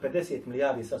 450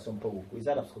 milijardi sa svom povuku iz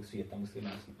arapskog svijeta,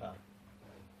 muslimanski par.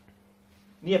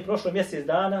 Nije prošlo mjesec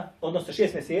dana, odnosno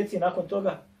 6 mjeseci nakon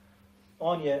toga,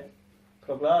 on je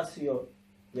proglasio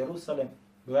Jerusalem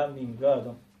glavnim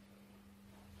gradom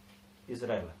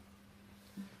Izraela.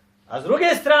 A s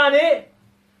druge strane,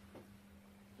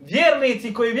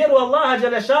 vjernici koji vjeruju Allaha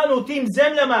dželešanu u tim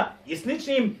zemljama i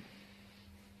sličnim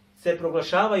se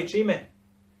proglašavaju čime?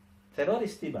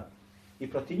 Teroristima.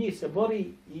 I protiv njih se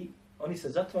bori i oni se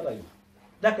zatvaraju.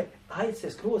 Dakle, ajde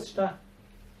se skroz šta?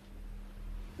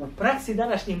 U praksi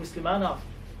današnjih muslimana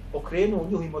okrenu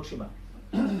u njuhim očima.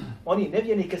 Oni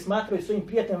nevjernike smatraju svojim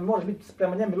prijateljima, moraš biti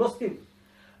prema njemu milostiv.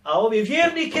 A ovi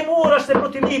vjernike moraš se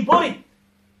protiv njih boriti.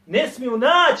 Ne smiju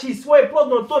naći svoje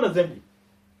plodno to na zemlji.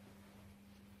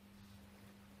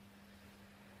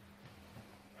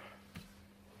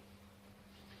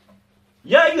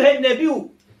 Ja ejuhen nebiju,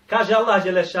 kaže Allah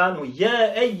dželešanu,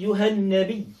 ja ejuhen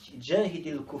nebij,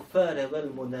 džahidil kufare vel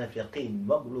munafiqin,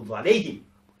 maglub alejhim.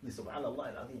 Subhanallah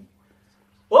il-azim.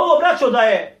 Ovo, braćo, da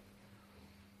je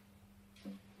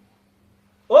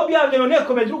objavljeno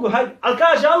nekome drugom, ali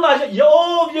kaže Allah, je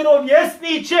o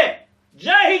vjerovjesniče,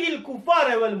 džahidil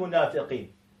kufare vel munafiqin.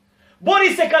 Bori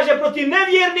se, kaže, protiv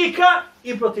nevjernika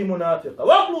i protiv munafika.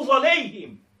 Maglub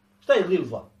alejhim. Šta je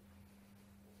glilva?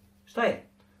 Šta je?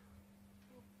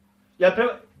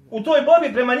 U toj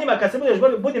borbi prema njima, kad se budeš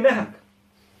borbi, budi mehak.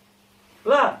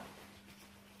 Blag.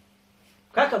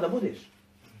 Kakav da budeš?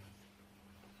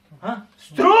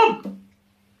 Strug!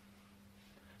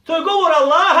 To je govor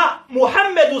Allaha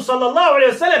Muhammedu sallallahu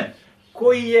alaihi wa sallam,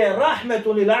 koji je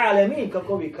rahmetun lil alamin,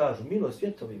 kako vi kažu, milost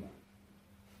svjetovima.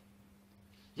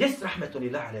 Jest rahmetun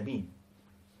lil alamin.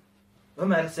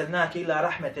 Vama arsalnake illa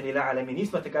rahmeten lil alamin.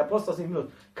 Nismo te kada poslao si milost.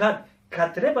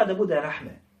 Kad treba da bude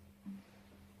rahmet.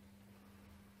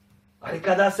 Ali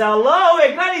kada se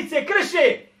Allahove granice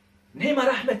krše, nema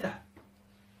rahmeta.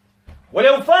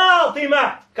 Voleu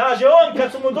Fatima, kaže on,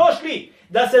 kad su mu došli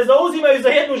da se zauzimaju za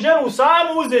jednu ženu,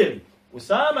 samu uzeli.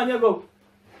 Usama njegov,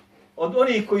 od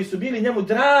onih koji su bili njemu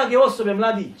drage osobe,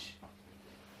 mladić.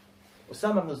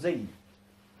 Usama ibn Zaid.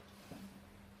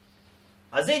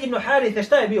 A Zaid ibn Harithe,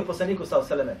 šta je bio poslaniku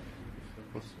sallallahu alejhi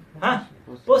ve sellem?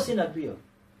 Posinak bio.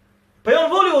 Pa je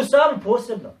on volio Usamu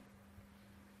posebno.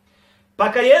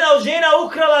 Pa kad jedna od žena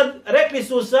ukrala, rekli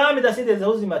su sami da se ide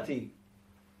zauzimati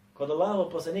kod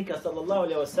Allahovog poslanika sallallahu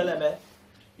alejhi ve selleme,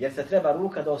 jer se treba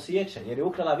ruka da osjeća, jer je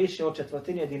ukrala više od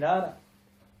 1/4 dinara.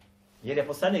 Jer je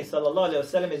poslanik sallallahu alejhi ve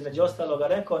selleme između ostaloga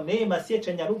rekao, nema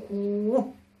sjećanja ruku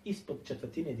ispod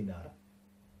 1/4 dinara.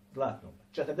 Zlatnog.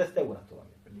 40 eura to vam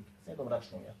je prilike. S nekom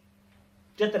računom, ja.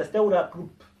 40 eura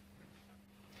krup.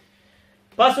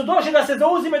 Pa su došli da se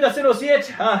zauzime, da se ne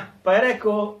osjeća. Pa je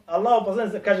rekao, Allah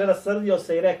poslanik kaže, rasrdio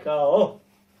se i rekao,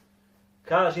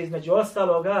 kaže između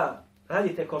ostaloga,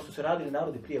 radite kao što su radili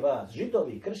narodi prije vas,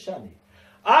 židovi, kršćani.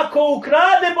 Ako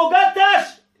ukrade bogataš,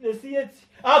 ne sjeci.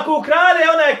 Ako ukrade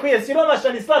onaj koji je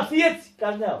siromašan i slab, sjeci,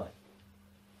 kažnjavaj.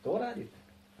 To radite.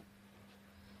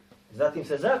 Zatim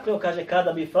se zakleo, kaže,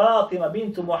 kada bi Fatima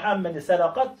bintu Muhammed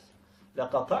sarakat, da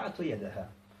qata'tu jedaha.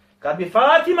 Kad bi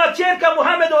Fatima, čerka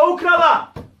Muhammedova,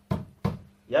 ukrala,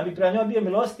 ja bi prema njoj bio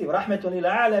milostiv, rahmetun lil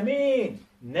alamin.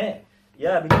 Ne,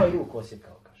 ja bi njoj ruku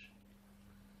osjekao, kaže.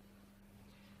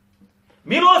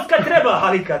 Milost kad treba,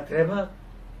 ali kad treba,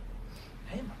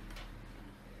 nema.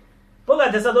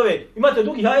 Pogledajte sad ove, imate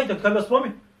dugi ajeta kad vas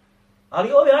spominju,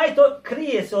 ali ove ajto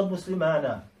krije se od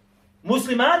muslimana.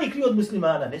 Muslimani kriju od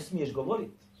muslimana, ne smiješ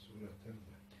govoriti.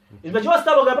 Između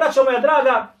ostaloga, braćo moja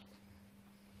draga,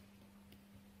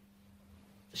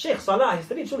 šejh Salah,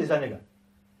 jeste vi čuli za njega?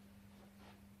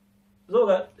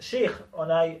 Zove ga šejh,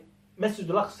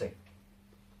 Mesdžidul Aqsa.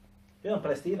 Jedan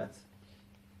Palestinac.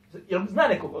 Jel zna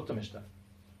nekog o tome šta?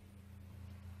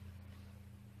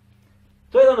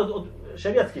 To je jedan od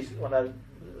šerijatskih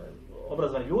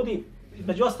obrazovanih ljudi.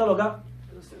 Između ostaloga,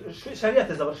 šerijat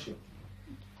je završio.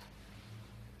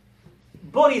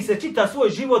 Bori se, čita svoj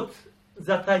život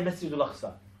za taj Mesdžidul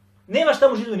Aqsa. Nema šta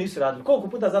mu židovi nisu radili. Koliko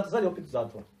puta zato, sad je opet u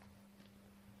zatvoru.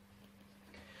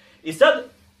 I sad,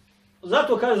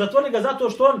 zato kaže, zatvori ga zato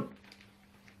što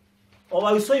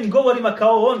on u svojim govorima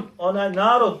kao onaj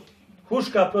narod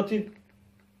huška protiv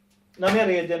na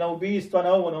nerede, na ubijstva,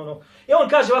 na ovo, na ono. I on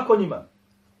kaže ovako njima,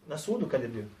 na sudu kad je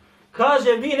bio.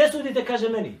 Kaže, vi ne sudite, kaže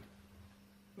meni.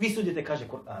 Vi sudite, kaže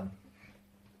Kur'anu.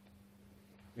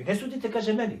 Vi ne sudite,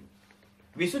 kaže meni.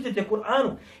 Vi sudite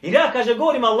Kur'anu. I ja, kaže,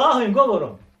 govorim Allahovim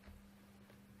govorom.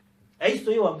 A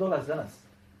isto i ovo dolaz za nas.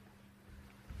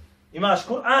 Imaš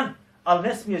Kur'an, ali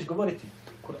ne smiješ govoriti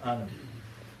Kur'anom.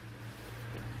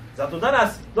 Zato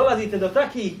danas dolazite do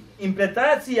takvih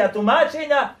implementacija,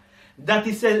 tumačenja, da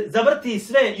ti se zavrti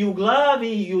sve i u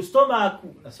glavi, i u stomaku,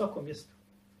 na svakom mjestu.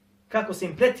 Kako se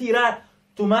impletira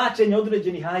tumačenje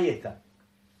određenih ajeta.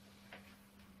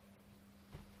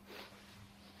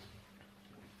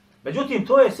 Međutim,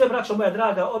 to je sve, braćo moja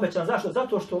draga, obećan. Zašto?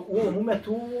 Zato što u ovom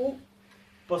umetu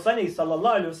poslanik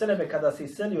sallallahu alejhi ve selleme kada se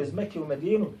iselio iz Mekke u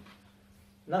Medinu,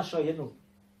 našao jednu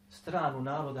stranu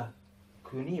naroda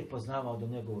koju nije poznavao do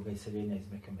njegovog iseljenja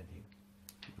iz Mekke u Medinu.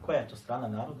 Koja je to strana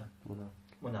naroda?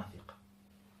 Munafika.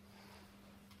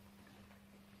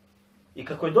 I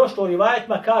kako je došlo u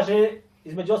rivajetima, kaže,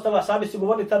 između ostala sahabi su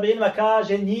govorili tabeinima,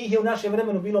 kaže, njih je u našem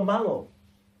vremenu bilo malo,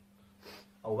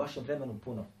 a u vašem vremenu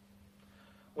puno.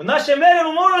 U našem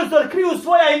vremenu morali su da kriju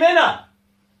svoja imena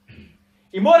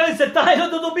i morali se tajno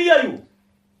da dobijaju.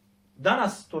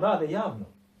 Danas to rade javno.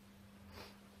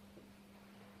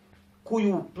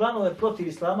 Kuju planove protiv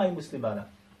islama i muslimana.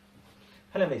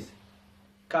 Hele se.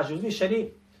 Kaže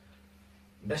uzvišeni,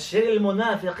 Beširil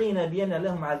munafiqina bijena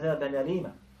lehum azaban alima.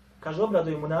 Kaže,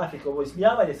 obraduju munafike, ovo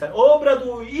ismijavanje sad,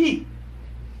 obraduju i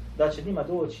da će njima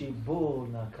doći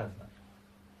bolna kazna.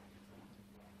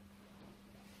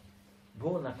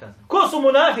 Bolna kazna. Ko su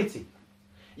munafici?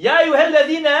 Ja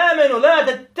ayyuhalladhina amanu la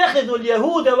tattakhidhu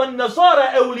al-yahuda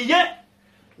wan-nasara awliya.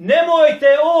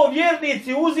 Nemojte, o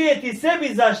vjernici, uzeti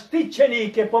sebi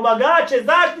zaštićenike, pomagače,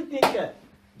 zaštitnike.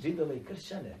 Židove i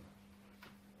kršćane.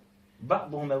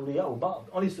 Ba'duhum awliya'u ba'd.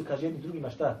 Oni su, kaže, jedni drugima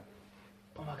šta?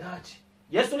 Pomagači.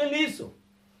 Jesu li nisu?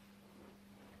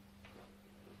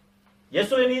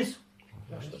 Jesu li nisu?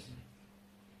 Zašto si?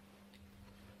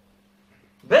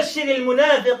 بشر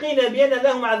المنافقين بأن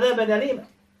لهم عذابا أليما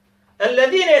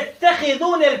الذين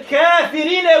يتخذون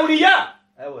الكافرين أولياء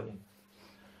أولين.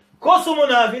 Ko su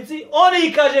munafici?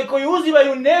 Oni, kaže, koji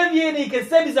uzimaju nevjernike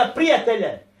sebi za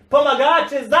prijatelje,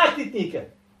 pomagače, zaštitnike.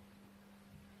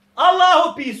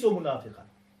 Allah opisao munafika.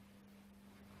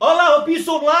 Allah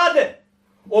opisao vlade,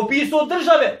 opisao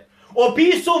države,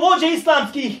 opisao vođe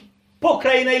islamskih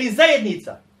pokrajina ili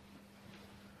zajednica.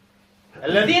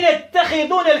 الذين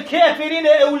يتخذون الكافرين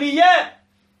أولياء.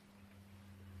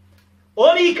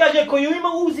 Oni, kaže, koji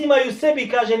uzimaju sebi,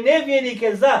 kaže,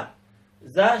 nevjernike za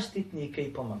zaštitnike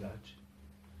i pomagače.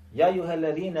 Ja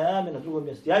ayyuhalladhina amanu, drugo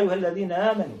mjesto. Ja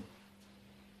ayyuhalladhina amanu.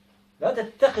 La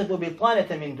tattakhidhu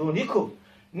bitanatan min dunikum.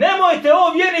 Nemojte,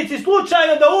 o vjernici,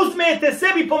 slučajno da uzmete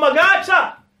sebi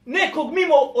pomagača nekog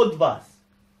mimo od vas.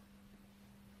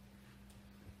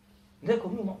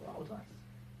 Nekog mimo od vas.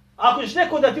 Ako ćeš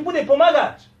neko da ti bude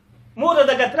pomagač, mora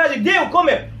da ga traži gdje, u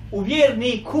kome? U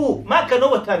vjerniku, makar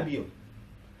novotar bio.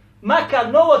 Makar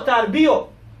novotar bio.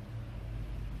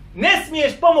 Ne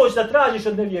smiješ pomoć da tražiš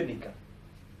od nevjernika.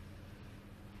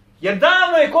 Jer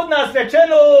davno je kod nas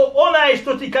rečeno, onaj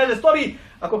što ti kaže stoji,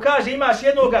 ako kaže imaš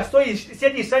jednoga, stojiš,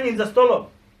 sjediš sa njim za stolom.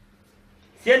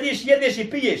 Sjediš, jedeš i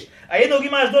piješ, a jednog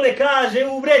imaš dole, kaže,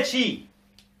 u vreći,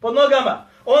 pod nogama.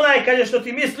 Onaj, kaže, što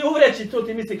ti misli u vreći, to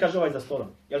ti misli, kaže, ovaj za stolom.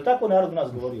 Jel tako narod u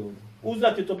nas govorio ovdje?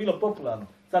 Uzvrat je to bilo popularno.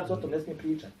 Sad se o tom ne smije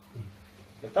pričati.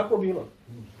 Jel tako bilo?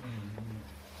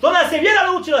 To nas je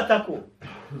vjera naučila tako.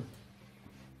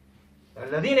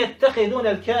 Alladine ittakhiduna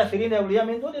al-kafirina awliya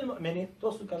min duni al-mu'minin.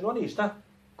 To su, kaže, oni šta?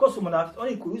 Ko su munafici?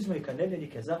 Oni koji uzimaju kao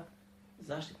nevjernike za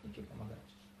zaštitnike i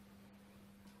pomagače.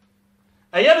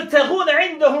 A Ajabtaguna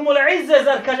indahumul izze,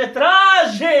 zar kaže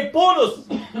traže ponos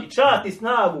i čast i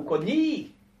snagu kod njih.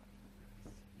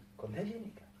 Kod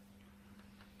nevjernika.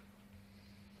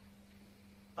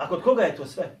 A kod koga je to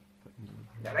sve?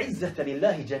 Izzata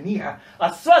lillahi jami'a.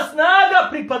 A sva snaga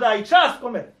pripada i čast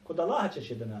kome? Kod Allaha ćeš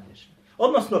je da nađeš.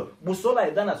 Odnosno, busola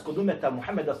je danas kod umeta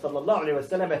Muhammeda sallallahu alejhi ve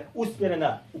selleme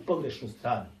usmjerena u pogrešnu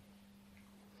stranu.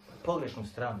 Pogrešnu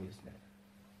stranu je usmjerena.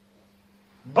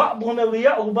 Ba'duhum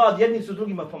awliya'u ba'd, jedni su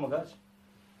drugima pomagači.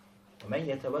 وَمَنْ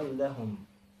يَتَوَلَّهُمْ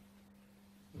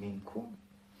مِنْكُمْ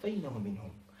فَإِنَّهُ مِنْهُمْ.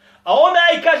 A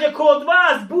onaj, kaže, ko od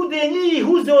vas bude njih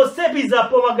uzeo sebi za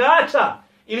pomagača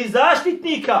ili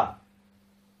zaštitnika,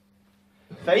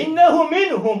 فَإِنَّهُ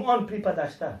مِنْهُمْ, on pripada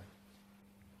šta?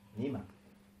 Njima.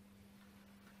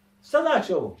 Šta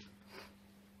znači ovo?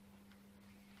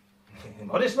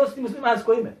 Moraš nositi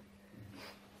muslimansko ime.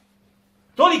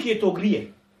 Toliki je to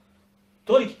grije.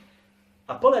 Toliki.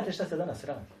 A pogledajte šta se danas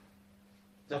radi.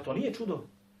 Zato nije čudo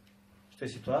što je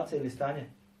situacija ili stanje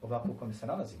ovako u kome se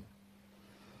nalazimo.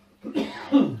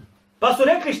 Pa su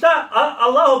rekli šta?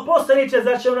 Allahov poslaniče,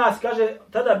 zar će u nas, kaže,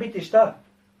 tada biti šta?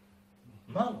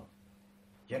 Malo.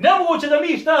 Jer nemoguće da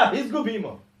mi šta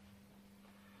izgubimo.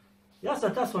 Ja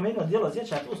sam ta spomenuo djelo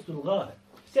Zječat Ustulu glave.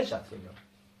 Sjećate se ga.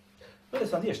 Ovdje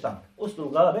sam dvije štampe. Ustulu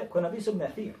glave koje napisao Ibn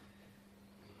Athir.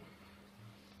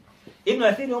 Ibn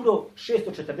Athir je umro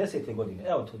 640. godine.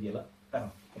 Evo to djela. Evo.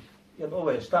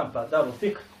 Ovo je štampa Darul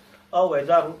Fiqh, a ovo je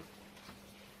Darul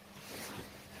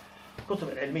Kutub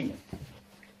al-Ilmiyya.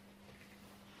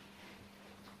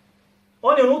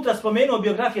 On je unutra spomenuo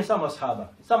biografije samo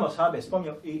ashaba. Samo ashabe je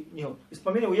spomenuo i njihov.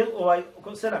 Spomenuo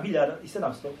oko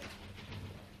 7700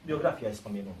 biografija je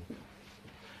spomenuo.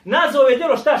 Nazvao je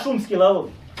djelo šta? Šumski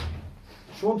lavovi.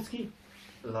 Šumski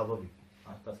lavovi. A,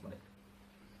 to smo rekli.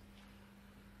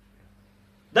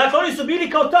 Dakle, oni su bili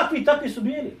kao takvi su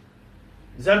bili.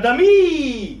 Zar da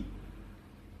mi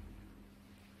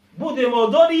budemo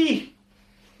od onih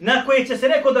na koje će se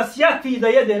neko da sjati i da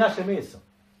jede naše meso?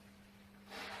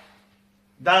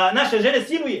 Da naše žene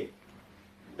siluje?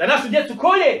 Da našu djecu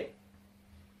kolje?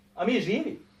 A mi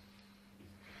živi?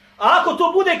 A ako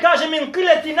to bude, kaže, min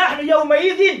qilati nahnu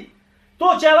yawma idin,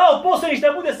 to će Allah poslanik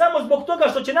da bude samo zbog toga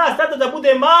što će nas tada da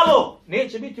bude malo.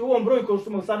 Neće biti u ovom broju kao što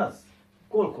smo sa nas.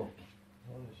 Koliko?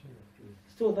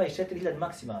 124.000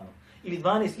 maksimalno. Ili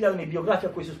 12.000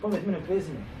 biografija koji su spomenuti imenom i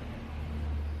prezimenom.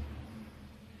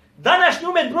 Današnji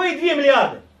umet broji 2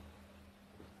 milijarde.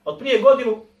 Od prije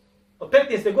godinu, od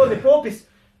 15. godine popis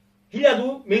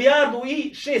 1.000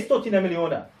 i 600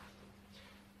 miliona.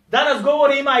 Danas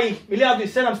govore ima ih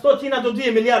 1.700.000 do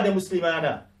 2 milijarde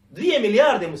muslimana. 2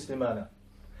 milijarde muslimana.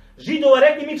 Židova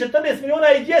rekli mi 14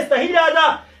 miliona i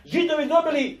 200.000. Židovi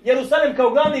dobili Jerusalim kao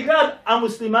glavni grad, a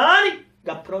muslimani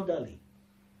ga prodali.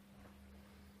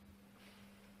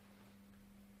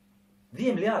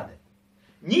 2 milijarde.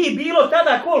 Njih bilo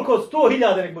tada koliko?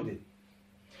 100.000 nek bude.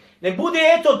 Nek bude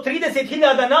eto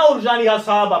 30.000 naoružanih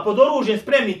asaba, pod oružjem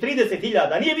spremni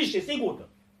 30.000, nije više sigurno.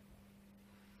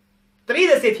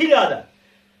 30.000.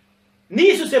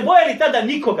 Nisu se bojali tada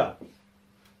nikoga.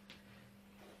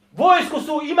 Vojsku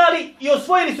su imali i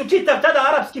osvojili su čitav tada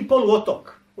arapski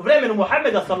poluotok. U vremenu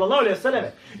Muhammeda sallallahu alejhi ve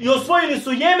selleme. I osvojili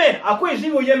su Jemen. A ko je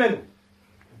živio u Jemenu?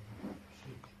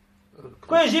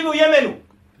 Ko je živio u Jemenu?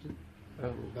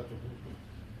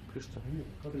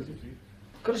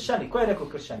 Kršćani. Ko je rekao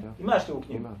kršćani? Imaš li u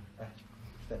knjigu?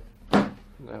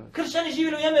 Kršćani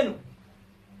živjeli u Jemenu.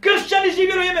 Kršćani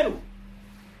živjeli u Jemenu.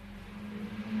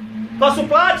 Pa su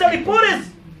plaćali porez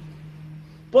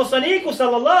poslaniku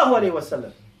sallallahu alejhi ve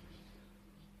sellem.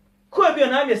 Ko je bio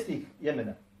namjesnik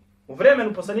Jemena? U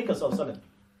vremenu poslanika sallallahu alejhi ve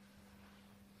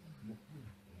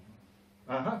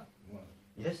sellem. Aha.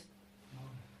 Jest.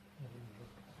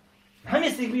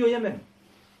 Namjesnik bio u Jemenu.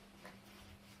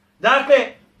 Dakle,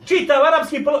 čitav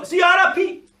arapski poluotok, svi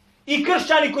Arapi i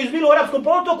kršćani koji su bili u arapskom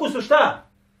poluotoku su šta?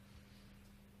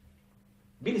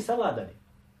 Bili savladani.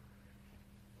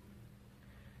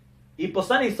 I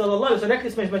poslanik sallallahu alejhi ve sellem,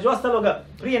 rekli smo između ostaloga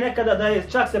prije nekada da je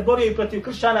čak se borio i protiv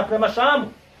kršćana prema Šamu.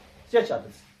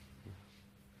 Sjećate se?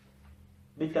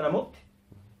 Bitka na Mukti.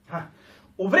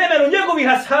 U vremenu njegovih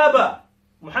ashaba,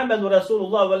 Muhammedu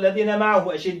Rasulullah walladina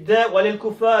ma'ahu ašidda'u alil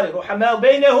kufari, ruhama'u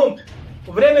bejnehum.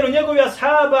 U vremenu njegovih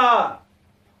ashaba,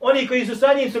 oni koji su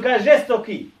sa njim su kaže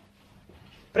žestoki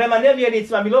prema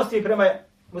nevjernicima, milostivi prema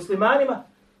muslimanima,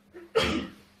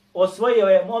 osvojio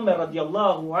je Omer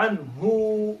radijallahu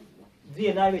anhu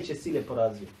dvije najveće sile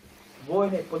porazio.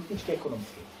 Vojne, političke,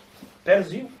 ekonomske.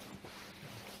 Perziju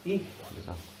i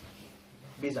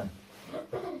Bizant.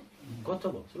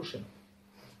 Gotovo, srušeno.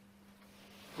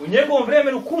 U njegovom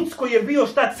vremenu Kuc koji je bio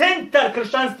šta centar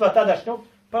kršćanstva tadašnjog,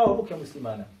 pao u ruke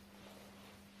muslimana.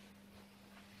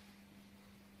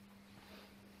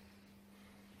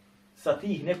 Sa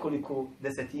tih nekoliko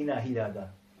desetina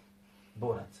hiljada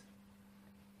boraca.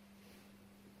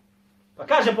 Pa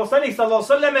kaže poslanik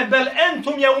sallallahu alejhi ve selleme bel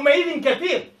entum yawma idin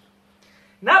katir.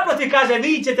 Naprotiv kaže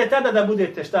vi ćete tada da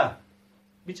budete šta?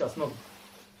 Biće vas mnogo.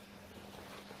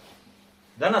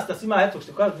 Danas nas ima eto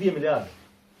što kaže 2 milijarde.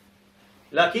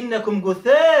 Lakinnakum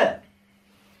gutha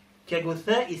ke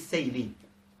gutha is-sayli.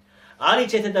 Ali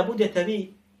ćete da budete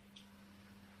vi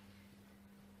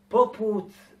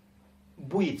poput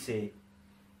bujice.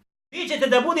 Vi ćete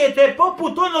da budete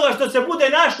poput onoga što se bude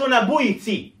našlo na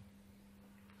bujici.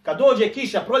 Kad dođe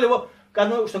kiša, proljevo,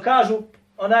 kad, što kažu,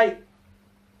 onaj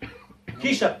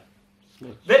kiša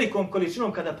velikom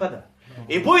količinom kada pada.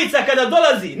 I bujica kada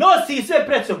dolazi, nosi sve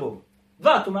pred sobom.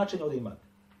 2 tumačenja ovdje imate.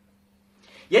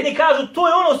 Jedni kažu, to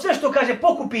je ono sve što kaže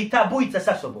pokupi ta bujica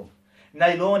sa sobom.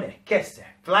 Najlone, kese,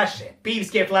 flaše,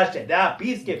 pivske flaše, da,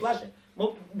 pivske flaše,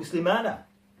 muslimana.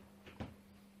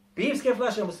 Pivske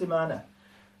flaše muslimana.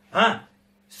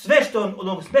 Sve što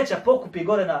onog smeća pokupi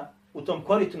gore u tom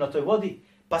koritu, na toj vodi,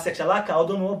 pa se čalaka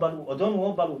od onu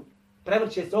obalu,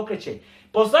 prevrće se, okreće.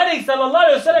 Poslanik sallallahu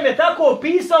alejhi ve sellem je tako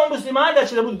opisao muslimana da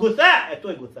će da budu guta, to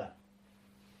je guta.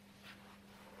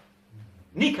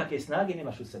 Nikakve snage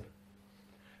nemaš u sebi.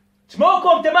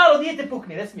 Čmokom te malo dijete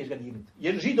pukne, ne smiješ ga dirnuti.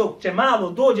 Jer židov će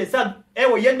malo dođe sad,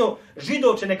 evo jedno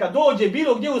židovče neka dođe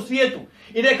bilo gdje u svijetu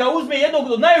i neka uzme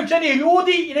jednog od najučenijih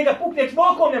ljudi i neka pukne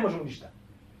čmokom, ne možemo ništa.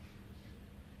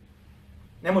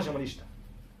 Ne možemo ništa.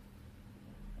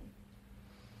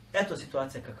 Eto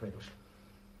situacija kakva je došla.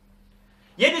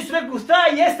 Jedni su rekli, gusta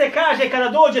jeste, kaže, kada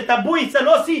dođe ta bujica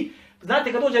nosi,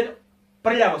 znate kad dođe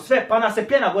prljavo sve, pa ona se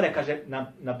pjena gore, kaže,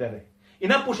 nabere. I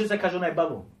napuši se, kaže, onaj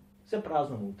balon. Sve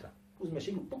prazno unutra. Uzmeš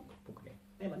iglu, pukne.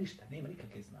 Nema ništa, nema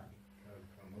nikakve snage.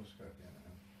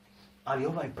 Ali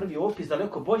ovaj prvi opis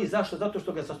daleko bolji, zašto? Zato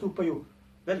što ga zastupaju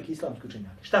veliki islamski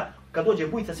učenjaki. Šta? Kad dođe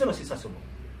bujica, sve nosi sa sobom.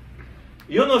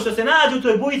 I ono što se nađe u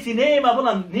toj bujici nema,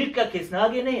 volam, nikakve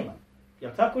snage nema.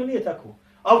 Jel tako ili nije tako?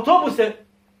 Autobuse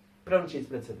prevrće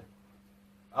ispred sebe.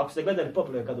 Ako ste gledali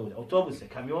poplave kad dođe, autobuse,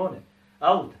 kamione,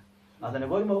 auta. A da ne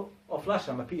govorimo o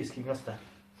flašama pijskim i ostalim.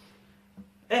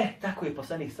 Tako je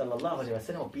poslanik sallallahu alejhi ve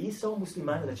sellem opisao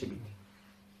muslimane da će biti.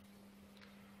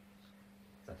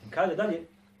 Zatim kaže dalje: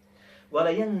 "Wa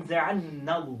la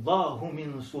yanza'anna Allahu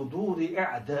min suduri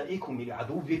a'da'ikum ila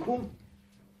aduwwikum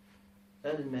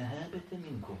al-mahabata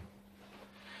minkum."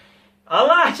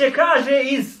 Allah će, kaže,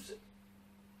 iz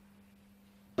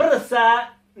prsa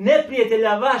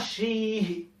neprijatelja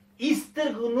vaših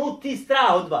istrgnuti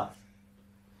strah od vas.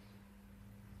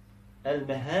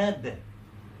 Al-mahabe.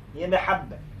 Nije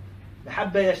mehabbe.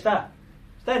 Mehabbe je šta?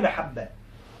 Šta je mehabbe?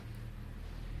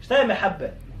 Šta je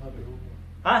mehabbe?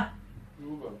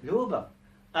 Ljubav.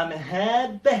 A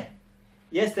mehabbe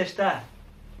jeste šta?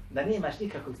 Da nemaš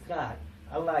nikakvog straha.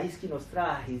 Allah iskinuo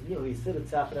strah iz njihovih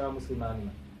srca prema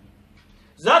muslimanima.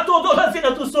 Zato dolazi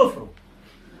na tu sofru.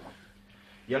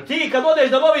 Jer ti kad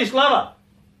odeš da loviš lava,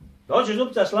 da hoćeš da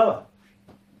upucaš lava,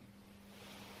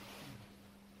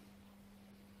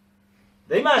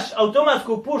 da imaš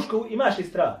automatsku pušku, imaš i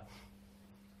strah.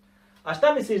 A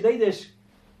šta misliš da ideš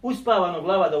uspavanog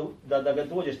lava da ga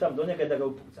dođeš tam do njega i da ga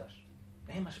upucaš?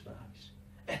 Nemaš praviš.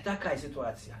 Taka je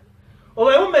situacija.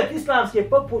 Ovaj umet islamski je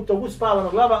poput tog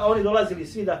uspavanog lava, a oni dolazili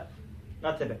svi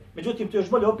na tebe. Međutim, to je još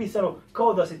bolje opisano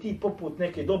kao da se ti poput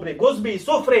neke dobre gozbe i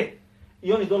sofre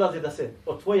i oni dolaze da se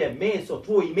od tvoje meso,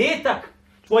 tvoj imetak,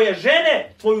 tvoje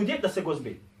žene, tvoju djetu da se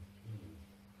gozbe.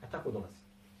 A tako dolazi.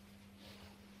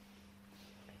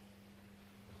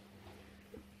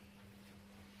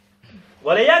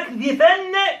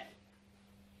 وَلَيَكْذِفَنَّ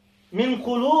مِنْ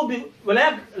قُلُوبِ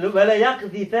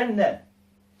وَلَيَكْذِفَنَّ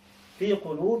فِي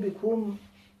قُلُوبِكُمْ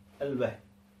الْوَهْنَ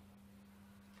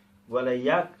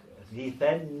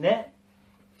وَلَيَكْذِفَنَّ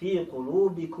فِي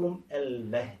قُلُوبِكُمْ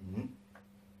الْوَهْنَ.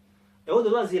 Evo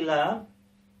dolazi lam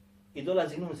i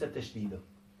dolazi nun sa teštidom.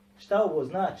 Šta ovo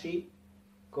znači?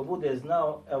 Ko bude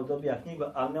znao, evo dobija knjigu,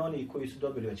 ali ne oni koji su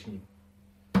dobili već knjigu.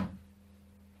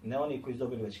 Ne oni koji su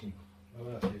dobili već knjigu.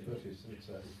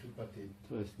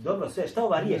 Dobro, sve, šta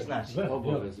ova riječ znači? Ne.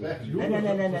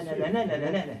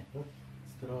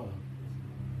 Strah.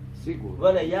 Sigurno.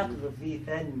 Vole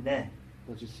yakzifenne.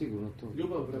 Znači sigurno to.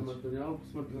 Ljubav prema materijalu,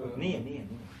 smrt prema... Nije.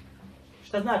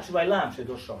 Šta znači ovaj lam što je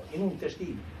došao? I nun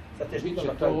teštid. Biće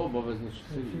to obavezno.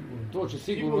 To će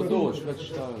sigurno doći, već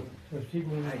šta...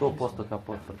 100%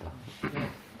 potvrda.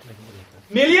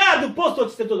 1.000.000%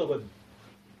 će se to dogoditi.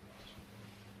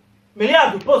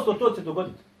 1.000.000% to će se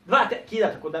dogoditi.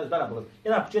 kida tako da bolazi.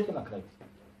 Jedan na početku, na kraju.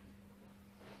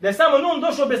 Da je samo nun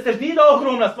došao bez teždida,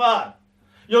 ogromna stvar.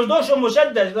 Još došao mu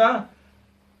šeddeš, da?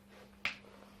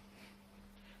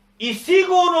 I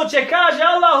sigurno će, kaže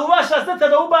Allah, u vaša srca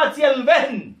da ubaci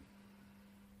el-vehn.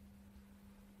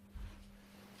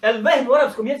 El-vehn u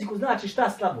arapskom jeziku znači šta?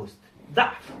 Slabost.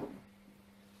 Da.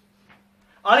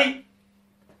 Ali,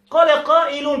 kale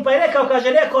qailun, pa je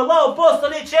rekao Allah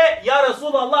poslaniće, ja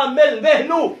Rasulallah mel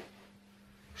vehnu.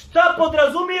 Šta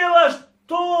podrazumijevaš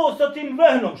to sa tim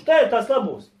vehnom? Šta je ta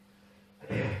slabost?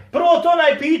 Prvo to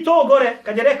onaj pitao gore,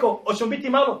 kad je rekao, hoćemo biti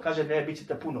malo? Kaže, ne, bit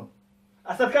ćete puno.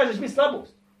 A sad kažeš mi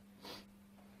slabost.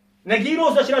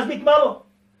 Negirao da će nas biti malo,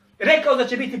 rekao da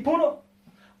će biti puno,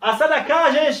 a sada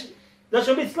kažeš da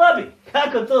ćemo biti slabi.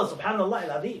 Kako to, subhanallah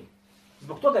il-adim.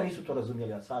 Zbog toga nisu to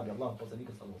razumjeli ashabi, Allah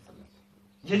poslanika sallallahu alejhi ve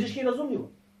sellem. Jezički razumljivo.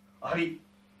 Ali,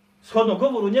 shodno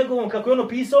govoru njegovom, kako je ono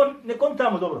pisao, ne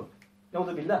kontamo dobro.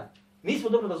 Neuzu billah. Nismo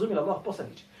dobro razumjeli Allah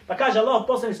poslanici. Pa kaže Allah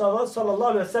poslanik sallallahu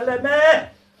alejhi ve sellem: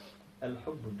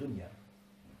 "El-hubbu dunya."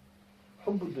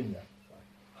 Hubbu dunya.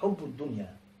 Hubbu dunya.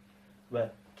 Wa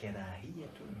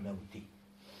kerahijetu mevti.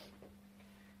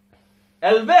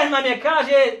 El-vehn nam je,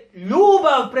 kaže,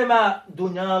 ljubav prema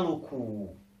dunjaluku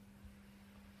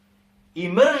i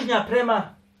mržnja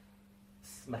prema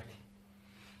smrti.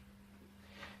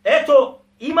 Eto,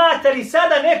 imate li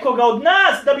sada nekoga od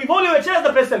nas da bi volio večeras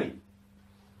da preseli?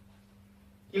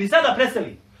 Ili sada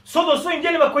preseli? S odom svojim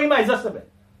djelima koje ima iza sebe.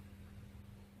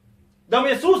 Da mu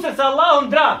je susret sa Allahom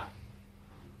drag.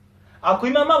 Ako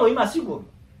ima malo, ima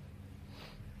sigurno.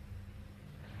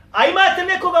 A imate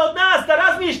nekoga od nas da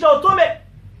razmišlja o tome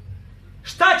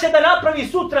šta će da napravi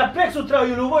sutra, preksutra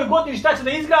ili u ovoj godini, šta će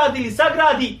da izgradi ili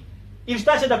sagradi ili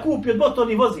šta će da kupi od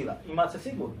motornih vozila. Ima se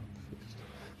sigurno.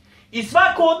 I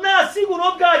svako od nas sigurno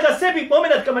odgađa sebi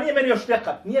moment kama nije meni još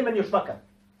vekat, nije meni još vakat.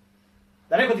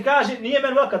 Da neko ti kaže nije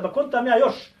meni vakat, ba kontam ja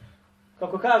još.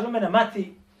 Kako kaže u mene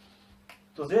mati,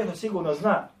 to zvijezno sigurno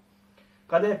zna.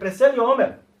 Kada je preselio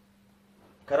Omer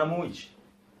Karamujić,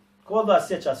 ko od vas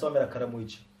sjeća se Omera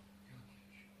Karamujića?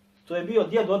 To je bio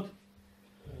djed od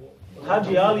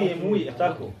Hadži Alije Muji, je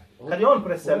tako? Kad je on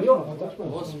preselio,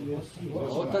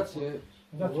 Otac je...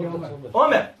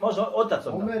 Omer, može otac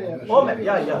Omer. Omer,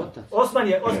 ja. Osman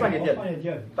je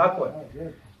djed. Tako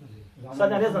je.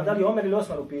 Sad ja ne znam da li Omer ili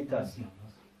Osman u pitanju.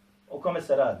 O kome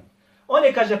se radi. On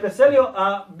je, kaže, preselio,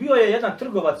 a bio je jedan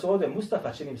trgovac ovdje,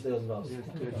 Mustafa, čini mi se da je zvao.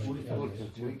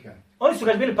 Oni su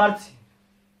ga bili parci.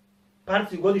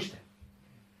 Parci godište.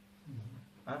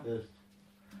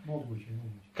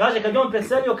 Kaže, kad je on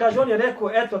preselio, kaže, on je rekao,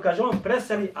 eto, kaže, on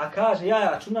preseli, a kaže, ja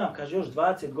računam, kaže, još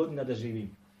 20 godina da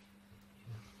živim.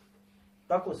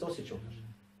 Tako se osjećao.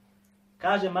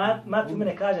 Kaže, mati u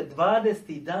mene kaže,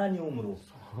 20. dan je umru.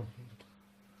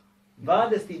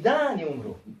 20. dan je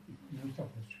umru.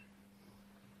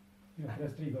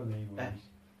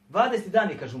 20. dan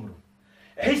je, kaže, umru.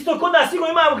 Isto kod nas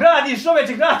sigurno imamo, gradiš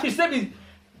čoveče,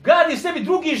 gradiš sebi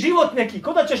drugi život neki,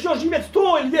 kod da ćeš još živjeti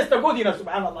 100 ili 200 godina,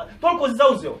 subhanallah. Toliko si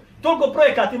zauzeo, toliko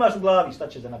projekata imaš u glavi, šta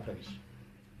ćeš da napraviš?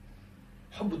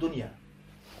 Hubbu dunja.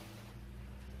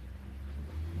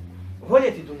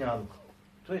 Voljeti dunjaluk.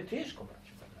 To je teško,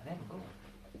 braću. Nema govora.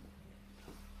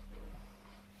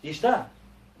 I šta?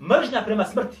 Mržnja prema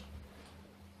smrti.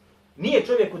 Nije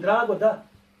čovjeku drago da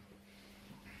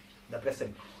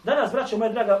preseli. Danas, braćo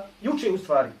moja draga, juče u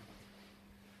stvari,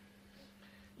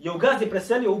 je u Gazi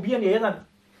preselio, ubijen je jedan,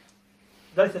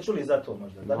 da li ste čuli za to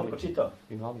možda, da li pročitao?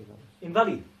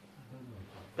 Invalid.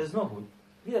 Bez nogu.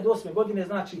 2008. godine,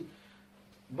 znači,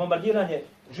 bombardiranje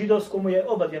židovsko mu je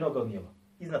oba dvije noga odnijelo,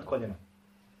 iznad koljena.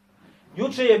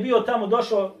 Juče je bio tamo,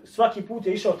 došao, svaki put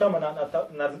je išao tamo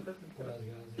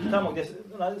tamo gdje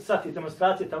sati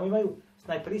demonstracije tamo imaju,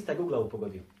 snajperista ga u glavu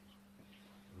pogodio.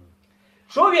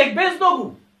 Čovjek bez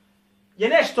nogu je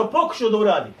nešto pokušao da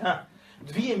uradi.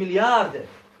 2 milijarde.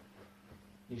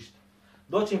 Ništa.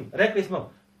 Doćim, rekli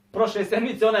smo, prošle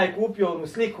sedmice ona je kupio onu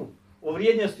sliku o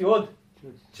vrijednosti od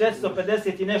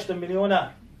 450 i nešto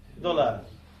miliona dolara.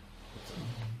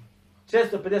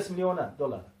 450 miliona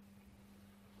dolara.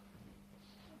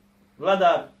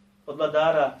 Vladar od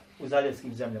vladara u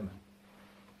zaljevskim zemljama.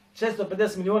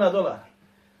 650 miliona dolara.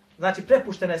 Znači,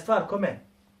 prepuštena je stvar kome?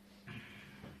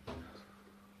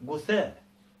 Guse.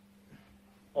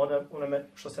 Onome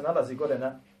što se nalazi gore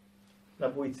na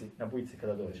bujci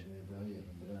kada dođe.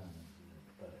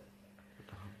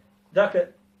 Dakle,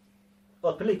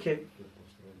 otprilike,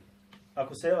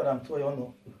 ako se varam, to je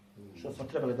ono što smo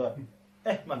trebali da...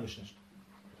 Imam još nešto.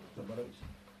 Zaboravit ću.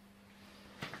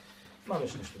 Imam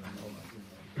još nešto.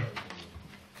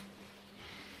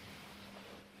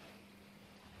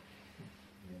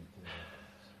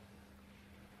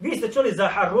 ste čuli za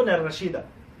Haruna Rašida?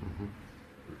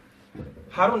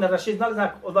 Harun Rašid,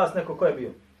 zna od vas neko ko je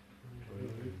bio?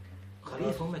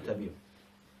 Halifa umeta bio.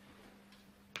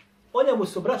 O njemu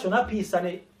su, braćo,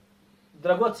 napisane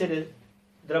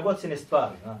dragocjene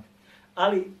stvari.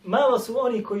 Ali malo su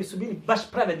oni koji su bili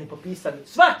baš pravedni popisani.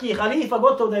 Svaki halifa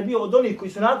gotovo da je bio od onih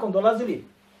koji su nakon dolazili,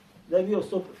 da je bio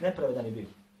nepravedan je bio.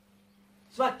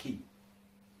 Svaki.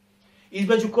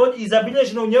 I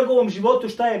zabilježeno u njegovom životu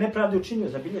šta je nepravde učinio,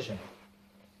 zabilježeno.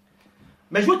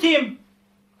 Međutim,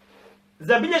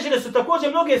 zabilježene su također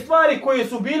mnoge stvari koje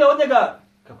su bile od njega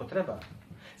kako treba.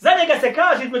 Za njega se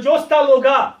kaže između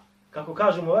ostaloga, kako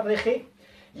kažu mu Varrehi,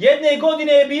 jedne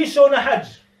godine je bi išao na hadž,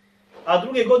 a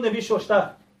druge godine bi išao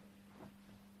šta?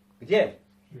 Gdje?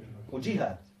 U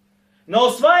džihad. Na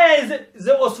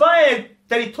osvajanje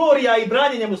teritorija i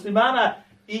branjenje muslimana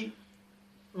i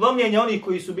lomljenje onih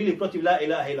koji su bili protiv la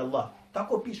ilaha illallah.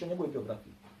 Tako piše u njegovoj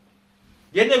biografiji.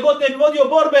 Jedne godine bi vodio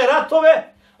borbe,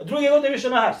 ratove, a druge godine bi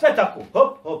išao na hadž. Sve tako.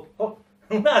 Hop, hop, hop.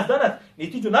 U nas danas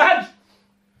niti iđu na hadž,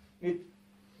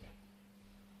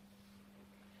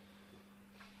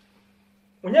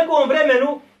 u njegovom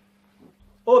vremenu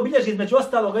ovo bilježi između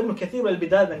ostalog Ibn Kathiru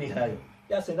al-Bidaj na Nihaju.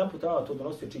 Ja sam jedan put to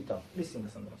donosio čitao. Mislim da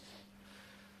sam donosio.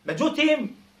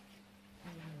 Međutim,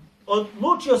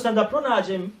 odlučio sam da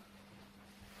pronađem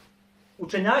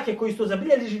učenjake koji su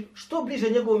zabilježili što bliže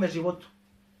njegovome životu.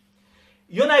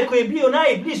 I onaj koji je bio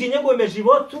najbliži njegovome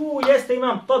životu jeste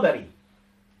Imam Tabari,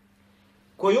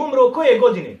 koji je umro koje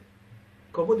godine?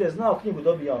 Ko bude znao knjigu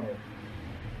dobija ono.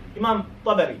 Imam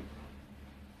Tabari,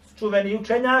 čuveni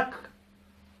učenjak,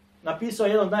 napisao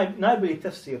jedan od najboljih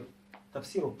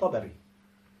tafsiru Tabari.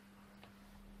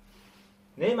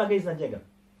 Nema ga iznad njega.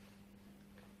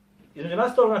 Između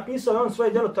nastavnog napisao je on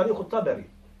svoje djelo Tarihu Tabari.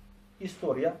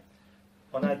 Istorija,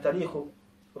 ona je Tarihu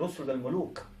Rusul del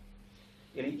Muluk,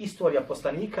 ili istorija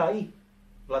poslanika i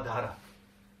vladara.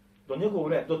 Do njegovog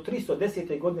vremena, do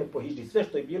 310. godine po hidži, sve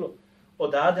što je bilo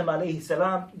od Adema alejhi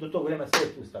selam do tog vremena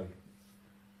sve tu stavio.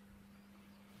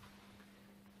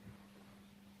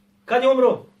 Kad je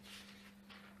umro?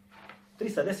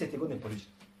 310. godine po hidži.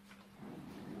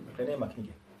 Dakle, nema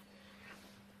knjige.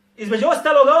 Između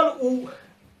ostaloga on u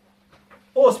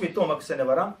 8. tom, ako se ne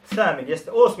varam, Samin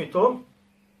jeste 8. tom,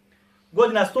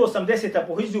 godina 180.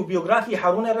 po hidži u biografiji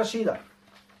Haruna Rašida.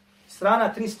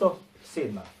 Strana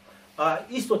 307. A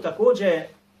isto također,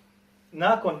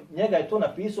 nakon njega je to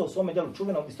napisao u svome djelu,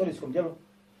 čuvenom istorijskom djelu,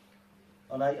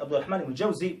 Abdurrahman ibn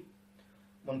Džavzi,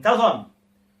 Muntazam,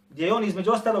 gdje je on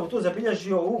između ostalog to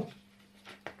zabilježio u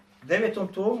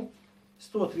 9. tomu,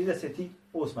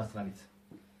 138. stranica.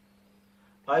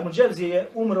 A Ibn Džavzi je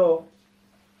umro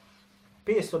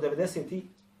 597.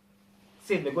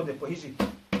 godine po hidži,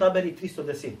 Taberi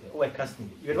 310. Ovo je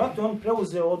kasnije. I vjerovatno on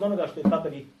preuzeo od onoga što je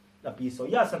Taberi napisao.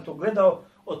 Ja sam to gledao,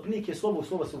 otprilike slovo u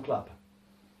slovo se uklapa.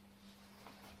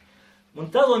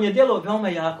 Muntazam je djelo veoma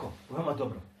jako, veoma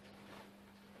dobro.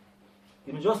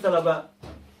 I među ostaloga,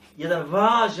 jedan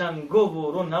važan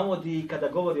govor on navodi kada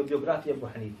govori o biografiji Ebu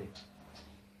Hanife.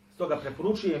 Stoga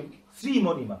preporučujem svim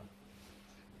onima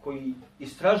koji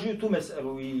istražuju tu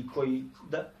meselu i koji,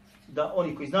 da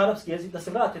oni koji zna arapski jezik, da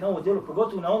se vrate na ovo djelo,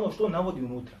 pogotovo na ono što on navodi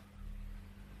unutra.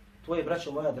 To je,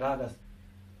 braćo moja draga,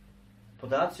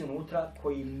 podaci unutra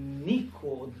koji niko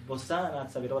od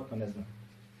Bosanaca vjerovatno ne zna.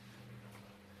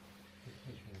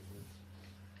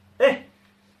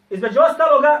 Između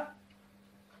ostaloga,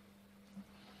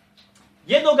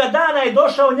 jednoga dana je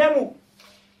došao njemu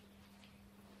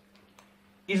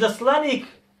izaslanik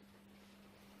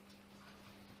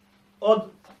od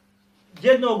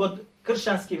jednog od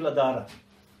kršćanskih vladara,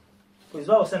 koji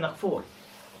zvao se Nakfur.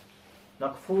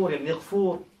 Nakfur ili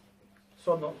Nikfur,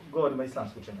 shodno govorimo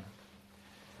islamsku učenja.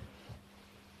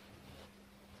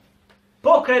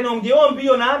 Pokrajinom gdje on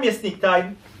bio namjesnik,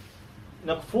 taj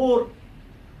Nakfur,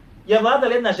 je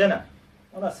vladala jedna žena.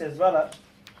 Ona se zvala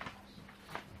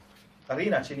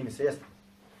Rina, čini mi se, jeste.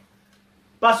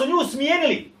 Pa su nju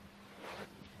smijenili.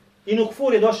 I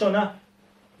Nakfur je došao na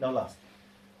vlast.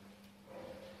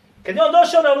 Kad je on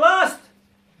došao na vlast,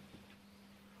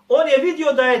 on je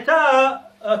vidio da je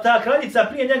ta kraljica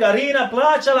prije njega, Rina,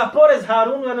 plaćala porez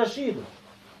Harunu Rašidu.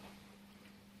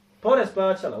 Porez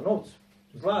plaćala u novcu,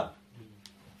 zlatu,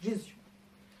 džiziju.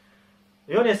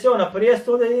 I on je sjeo na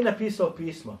prijestolje i napisao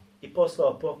pismo. I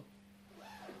poslao po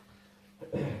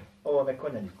ovome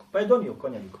konjaniku. Pa je donio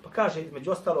konjaniku. Pa kaže,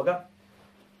 između ostaloga,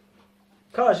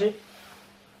 kaže,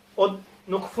 od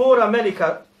Nakfura,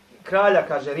 Melika, kralja,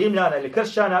 kaže, Rimljana ili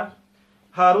kršćana,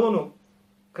 Harunu,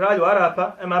 kralju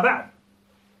Arapa, ema ba'd.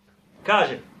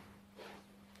 Kaže,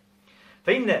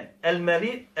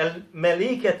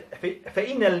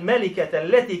 فإن الملكة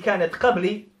التي كانت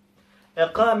قبلي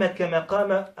قامت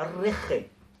كمقام الرخ.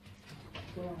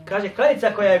 Kaže,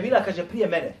 kraljica koja je bila, kaže, prije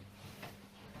mene,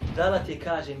 dala ti,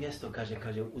 kaže, mjesto,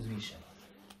 kaže, uzvišeno.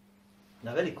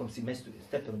 Na velikom si mjestu,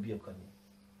 stepenu bio kod nje.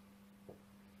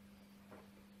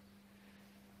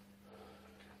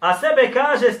 A sebe,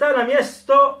 kaže, stav na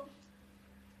mjesto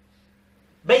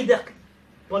bejdak,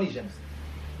 poniženost.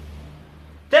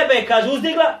 Tebe je, kaže,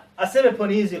 uzdigla, a sebe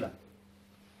ponizila.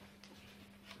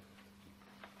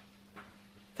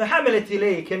 فحملت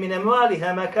إليك من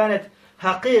أموالها ما كانت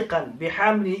حقيقا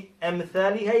بحمل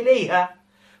أمثالها إليها.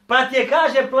 Pa ti je,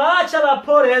 kaže, plaćala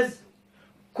porez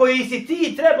koji si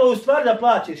ti trebao u stvari da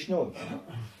plaćaš njoj.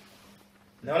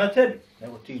 Ne ona tebi,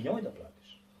 nego ti njoj da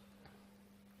platiš.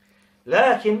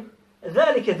 Lakin,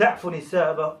 ذلك ضعف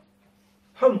نساء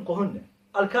حمقهن.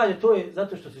 Ali kaže, to je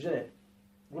zato što se žene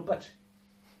glupače.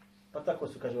 Pa tako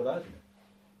su, kaže, uradili.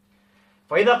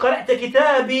 فإذا قرأت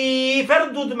كتابي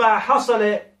فاردد ما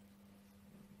حصل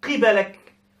قبلك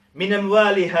من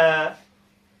أموالها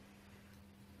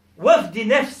وافد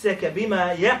نفسك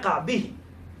بما يقع به.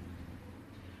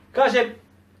 Kaže,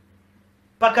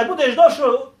 pa kad budeš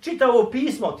došao čitavo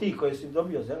pismo ti koje si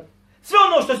dobio, sve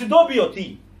ono što si dobio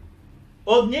ti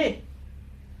od nje,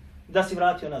 da si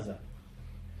vratio nazad.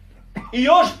 I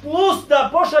još plus da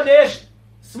pošalješ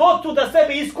svotu da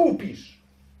sebe iskupiš.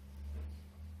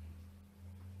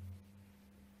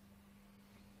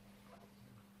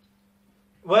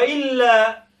 Va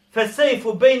illa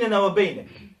fasayfu bainana wa bainak.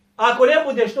 Ako ne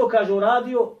budeš to, kaže,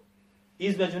 uradio,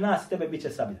 između nas i tebe biće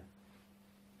sablja.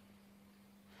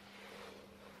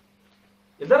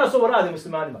 Jer danas ovo rade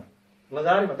muslimanima,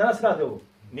 vladarima, danas rade ovo.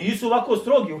 Nisu ovako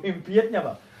strogi u ovim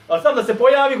prijetnjama, ali sam da se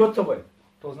pojavi, gotovo je.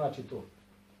 To znači to.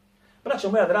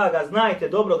 Braćo moja draga, znajte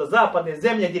dobro da zapadne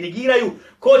zemlje dirigiraju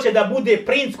ko će da bude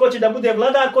princ, ko će da bude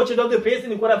vladar, ko će da bude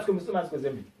predsjednik u arapskoj muslimanskoj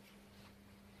zemlji.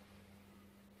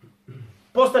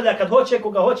 Postavlja kad hoće,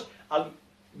 koga hoće, ali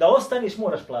da ostaniš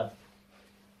moraš platiti.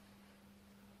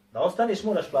 Da ostaniš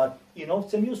moraš platiti i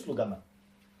novcem i uslugama.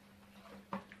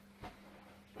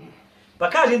 Pa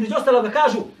kaže, između ostaloga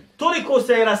kažu, toliko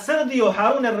se je rasrdio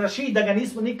Harun al-Rašid da ga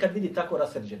nismo nikad vidi tako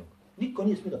rasrđenog. Niko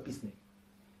nije smio da pisne.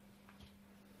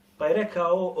 Pa je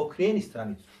rekao, okreni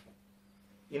stranicu.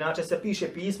 Inače se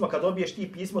piše pismo, kad dobiješ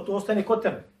ti pismo, to ostane kod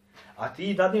tebe. A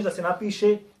ti dadneš da se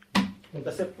napiše,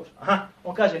 da se... Aha,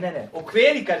 on kaže, ne,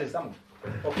 okreni, kaže samo.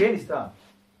 Okreni stranu.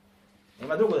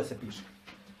 Nema drugo da se piše.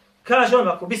 Kaže on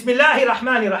ovako,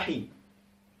 Bismillahirrahmanirrahim.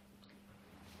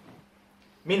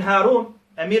 Min Harun,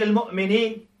 emir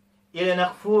al-mu'minin, ili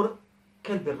Nakfur,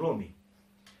 kelb al-Rumi.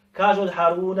 Kaže od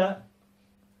Haruna,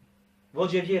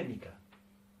 vođe vjernika,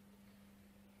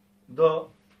 do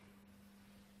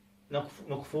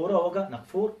Nakfura ovoga,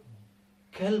 Nakfur,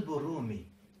 kelbu Rumi.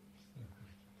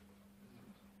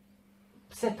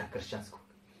 Pseta kršćanskog.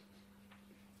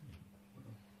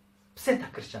 Pseta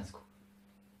kršćanskog.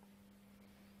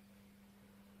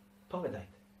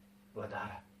 Pogledajte,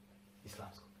 vladara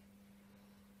islamskog.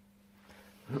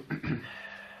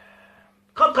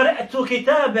 Kad qara'tu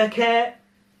kitabaka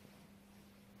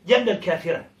jemna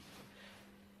al-kafira.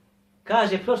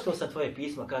 Kaže, prošlo sa tvoje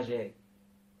pismo, kaže,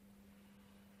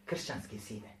 kršćanski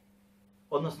sine.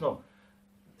 Odnosno,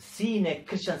 sine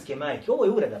kršćanske majke. Ovo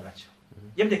je uvreda, braćo.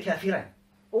 Jemne kafira.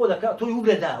 Ovo da to je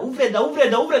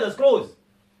uvreda skroz.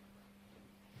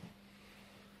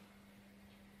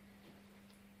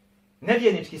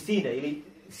 Nevjernički sine ili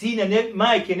sine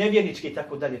majke nevjerničke i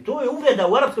tako dalje. To je uvreda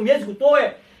u arapskom jeziku, to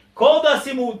je kao da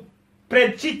si mu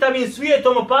pred čitavim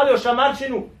svijetom opalio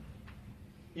šamarčinu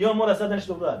i on mora sad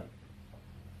nešto uradi.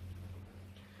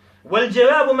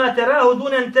 وَالْجَوَابُ مَا تَرَاهُ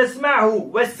دُونَ أَنْ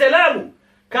تَسْمَعْهُ وَالسَّلَامُ.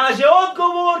 Kaže,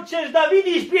 odgovor ćeš da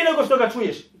vidiš prije nego što ga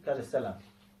čuješ. Kaže, selam.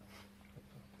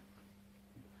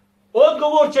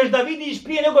 Odgovor ćeš da vidiš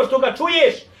prije nego što ga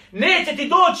čuješ. Neće ti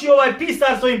doći ovaj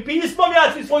pisar svojim pismom,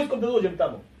 ja ću s vojskom da dođem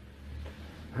tamo.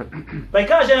 Pa je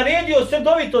kaže, naredio sve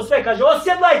dovito sve, kaže,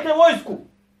 osjedlajte vojsku.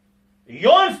 I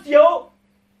on stjeo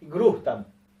i gruh tamo.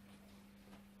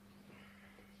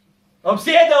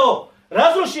 Obsjedao,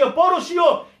 razrušio,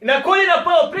 porušio i na koljena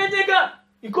pao pred njega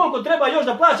i koliko treba još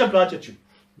da plaćam, plaćat ću.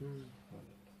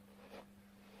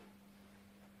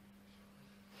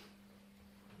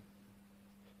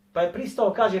 Pa je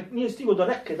pristao, kaže, nije stigao do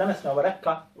Rekke, danas na ova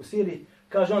Rekka u Siriji,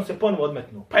 kaže, on se ponovo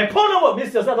odmetnuo. Pa je ponovo,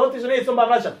 mislio sad, otišao, neće se bar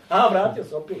vraćat. A, vratio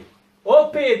se opet.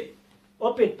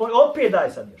 Opet daj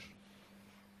sad još.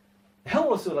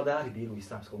 Ovo su vladari bili u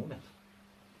islamskom umetu.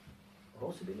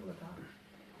 Ovo su bili vladari.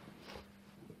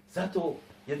 Zato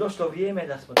je došlo vrijeme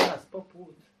da smo danas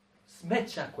poput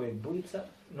smeća koje bujica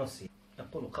nosi.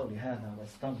 أقول قولي هذا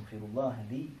واستغفر الله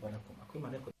لي ولكم. Ako ima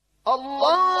neko...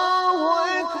 الله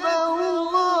أكبر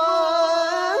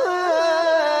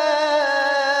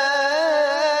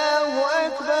الله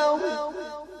أكبر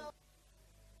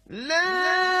لا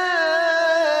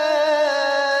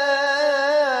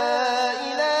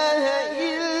إله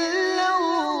إلا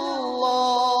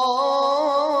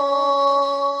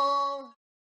الله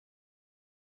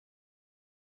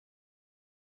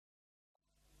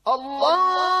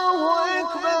الله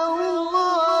أكبر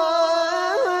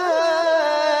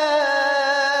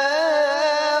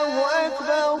الله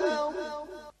أكبر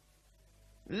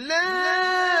لا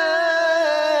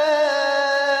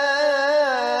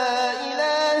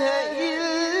إله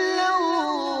إلا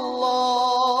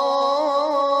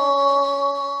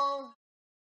الله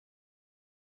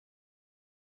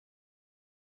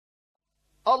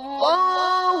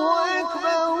الله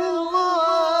أكبر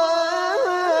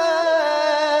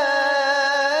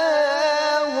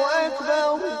الله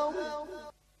أكبر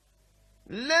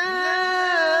لا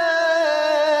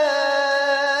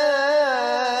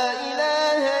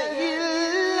إله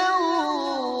إلا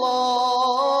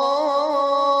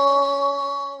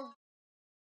الله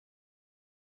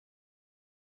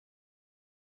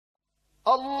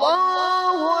الله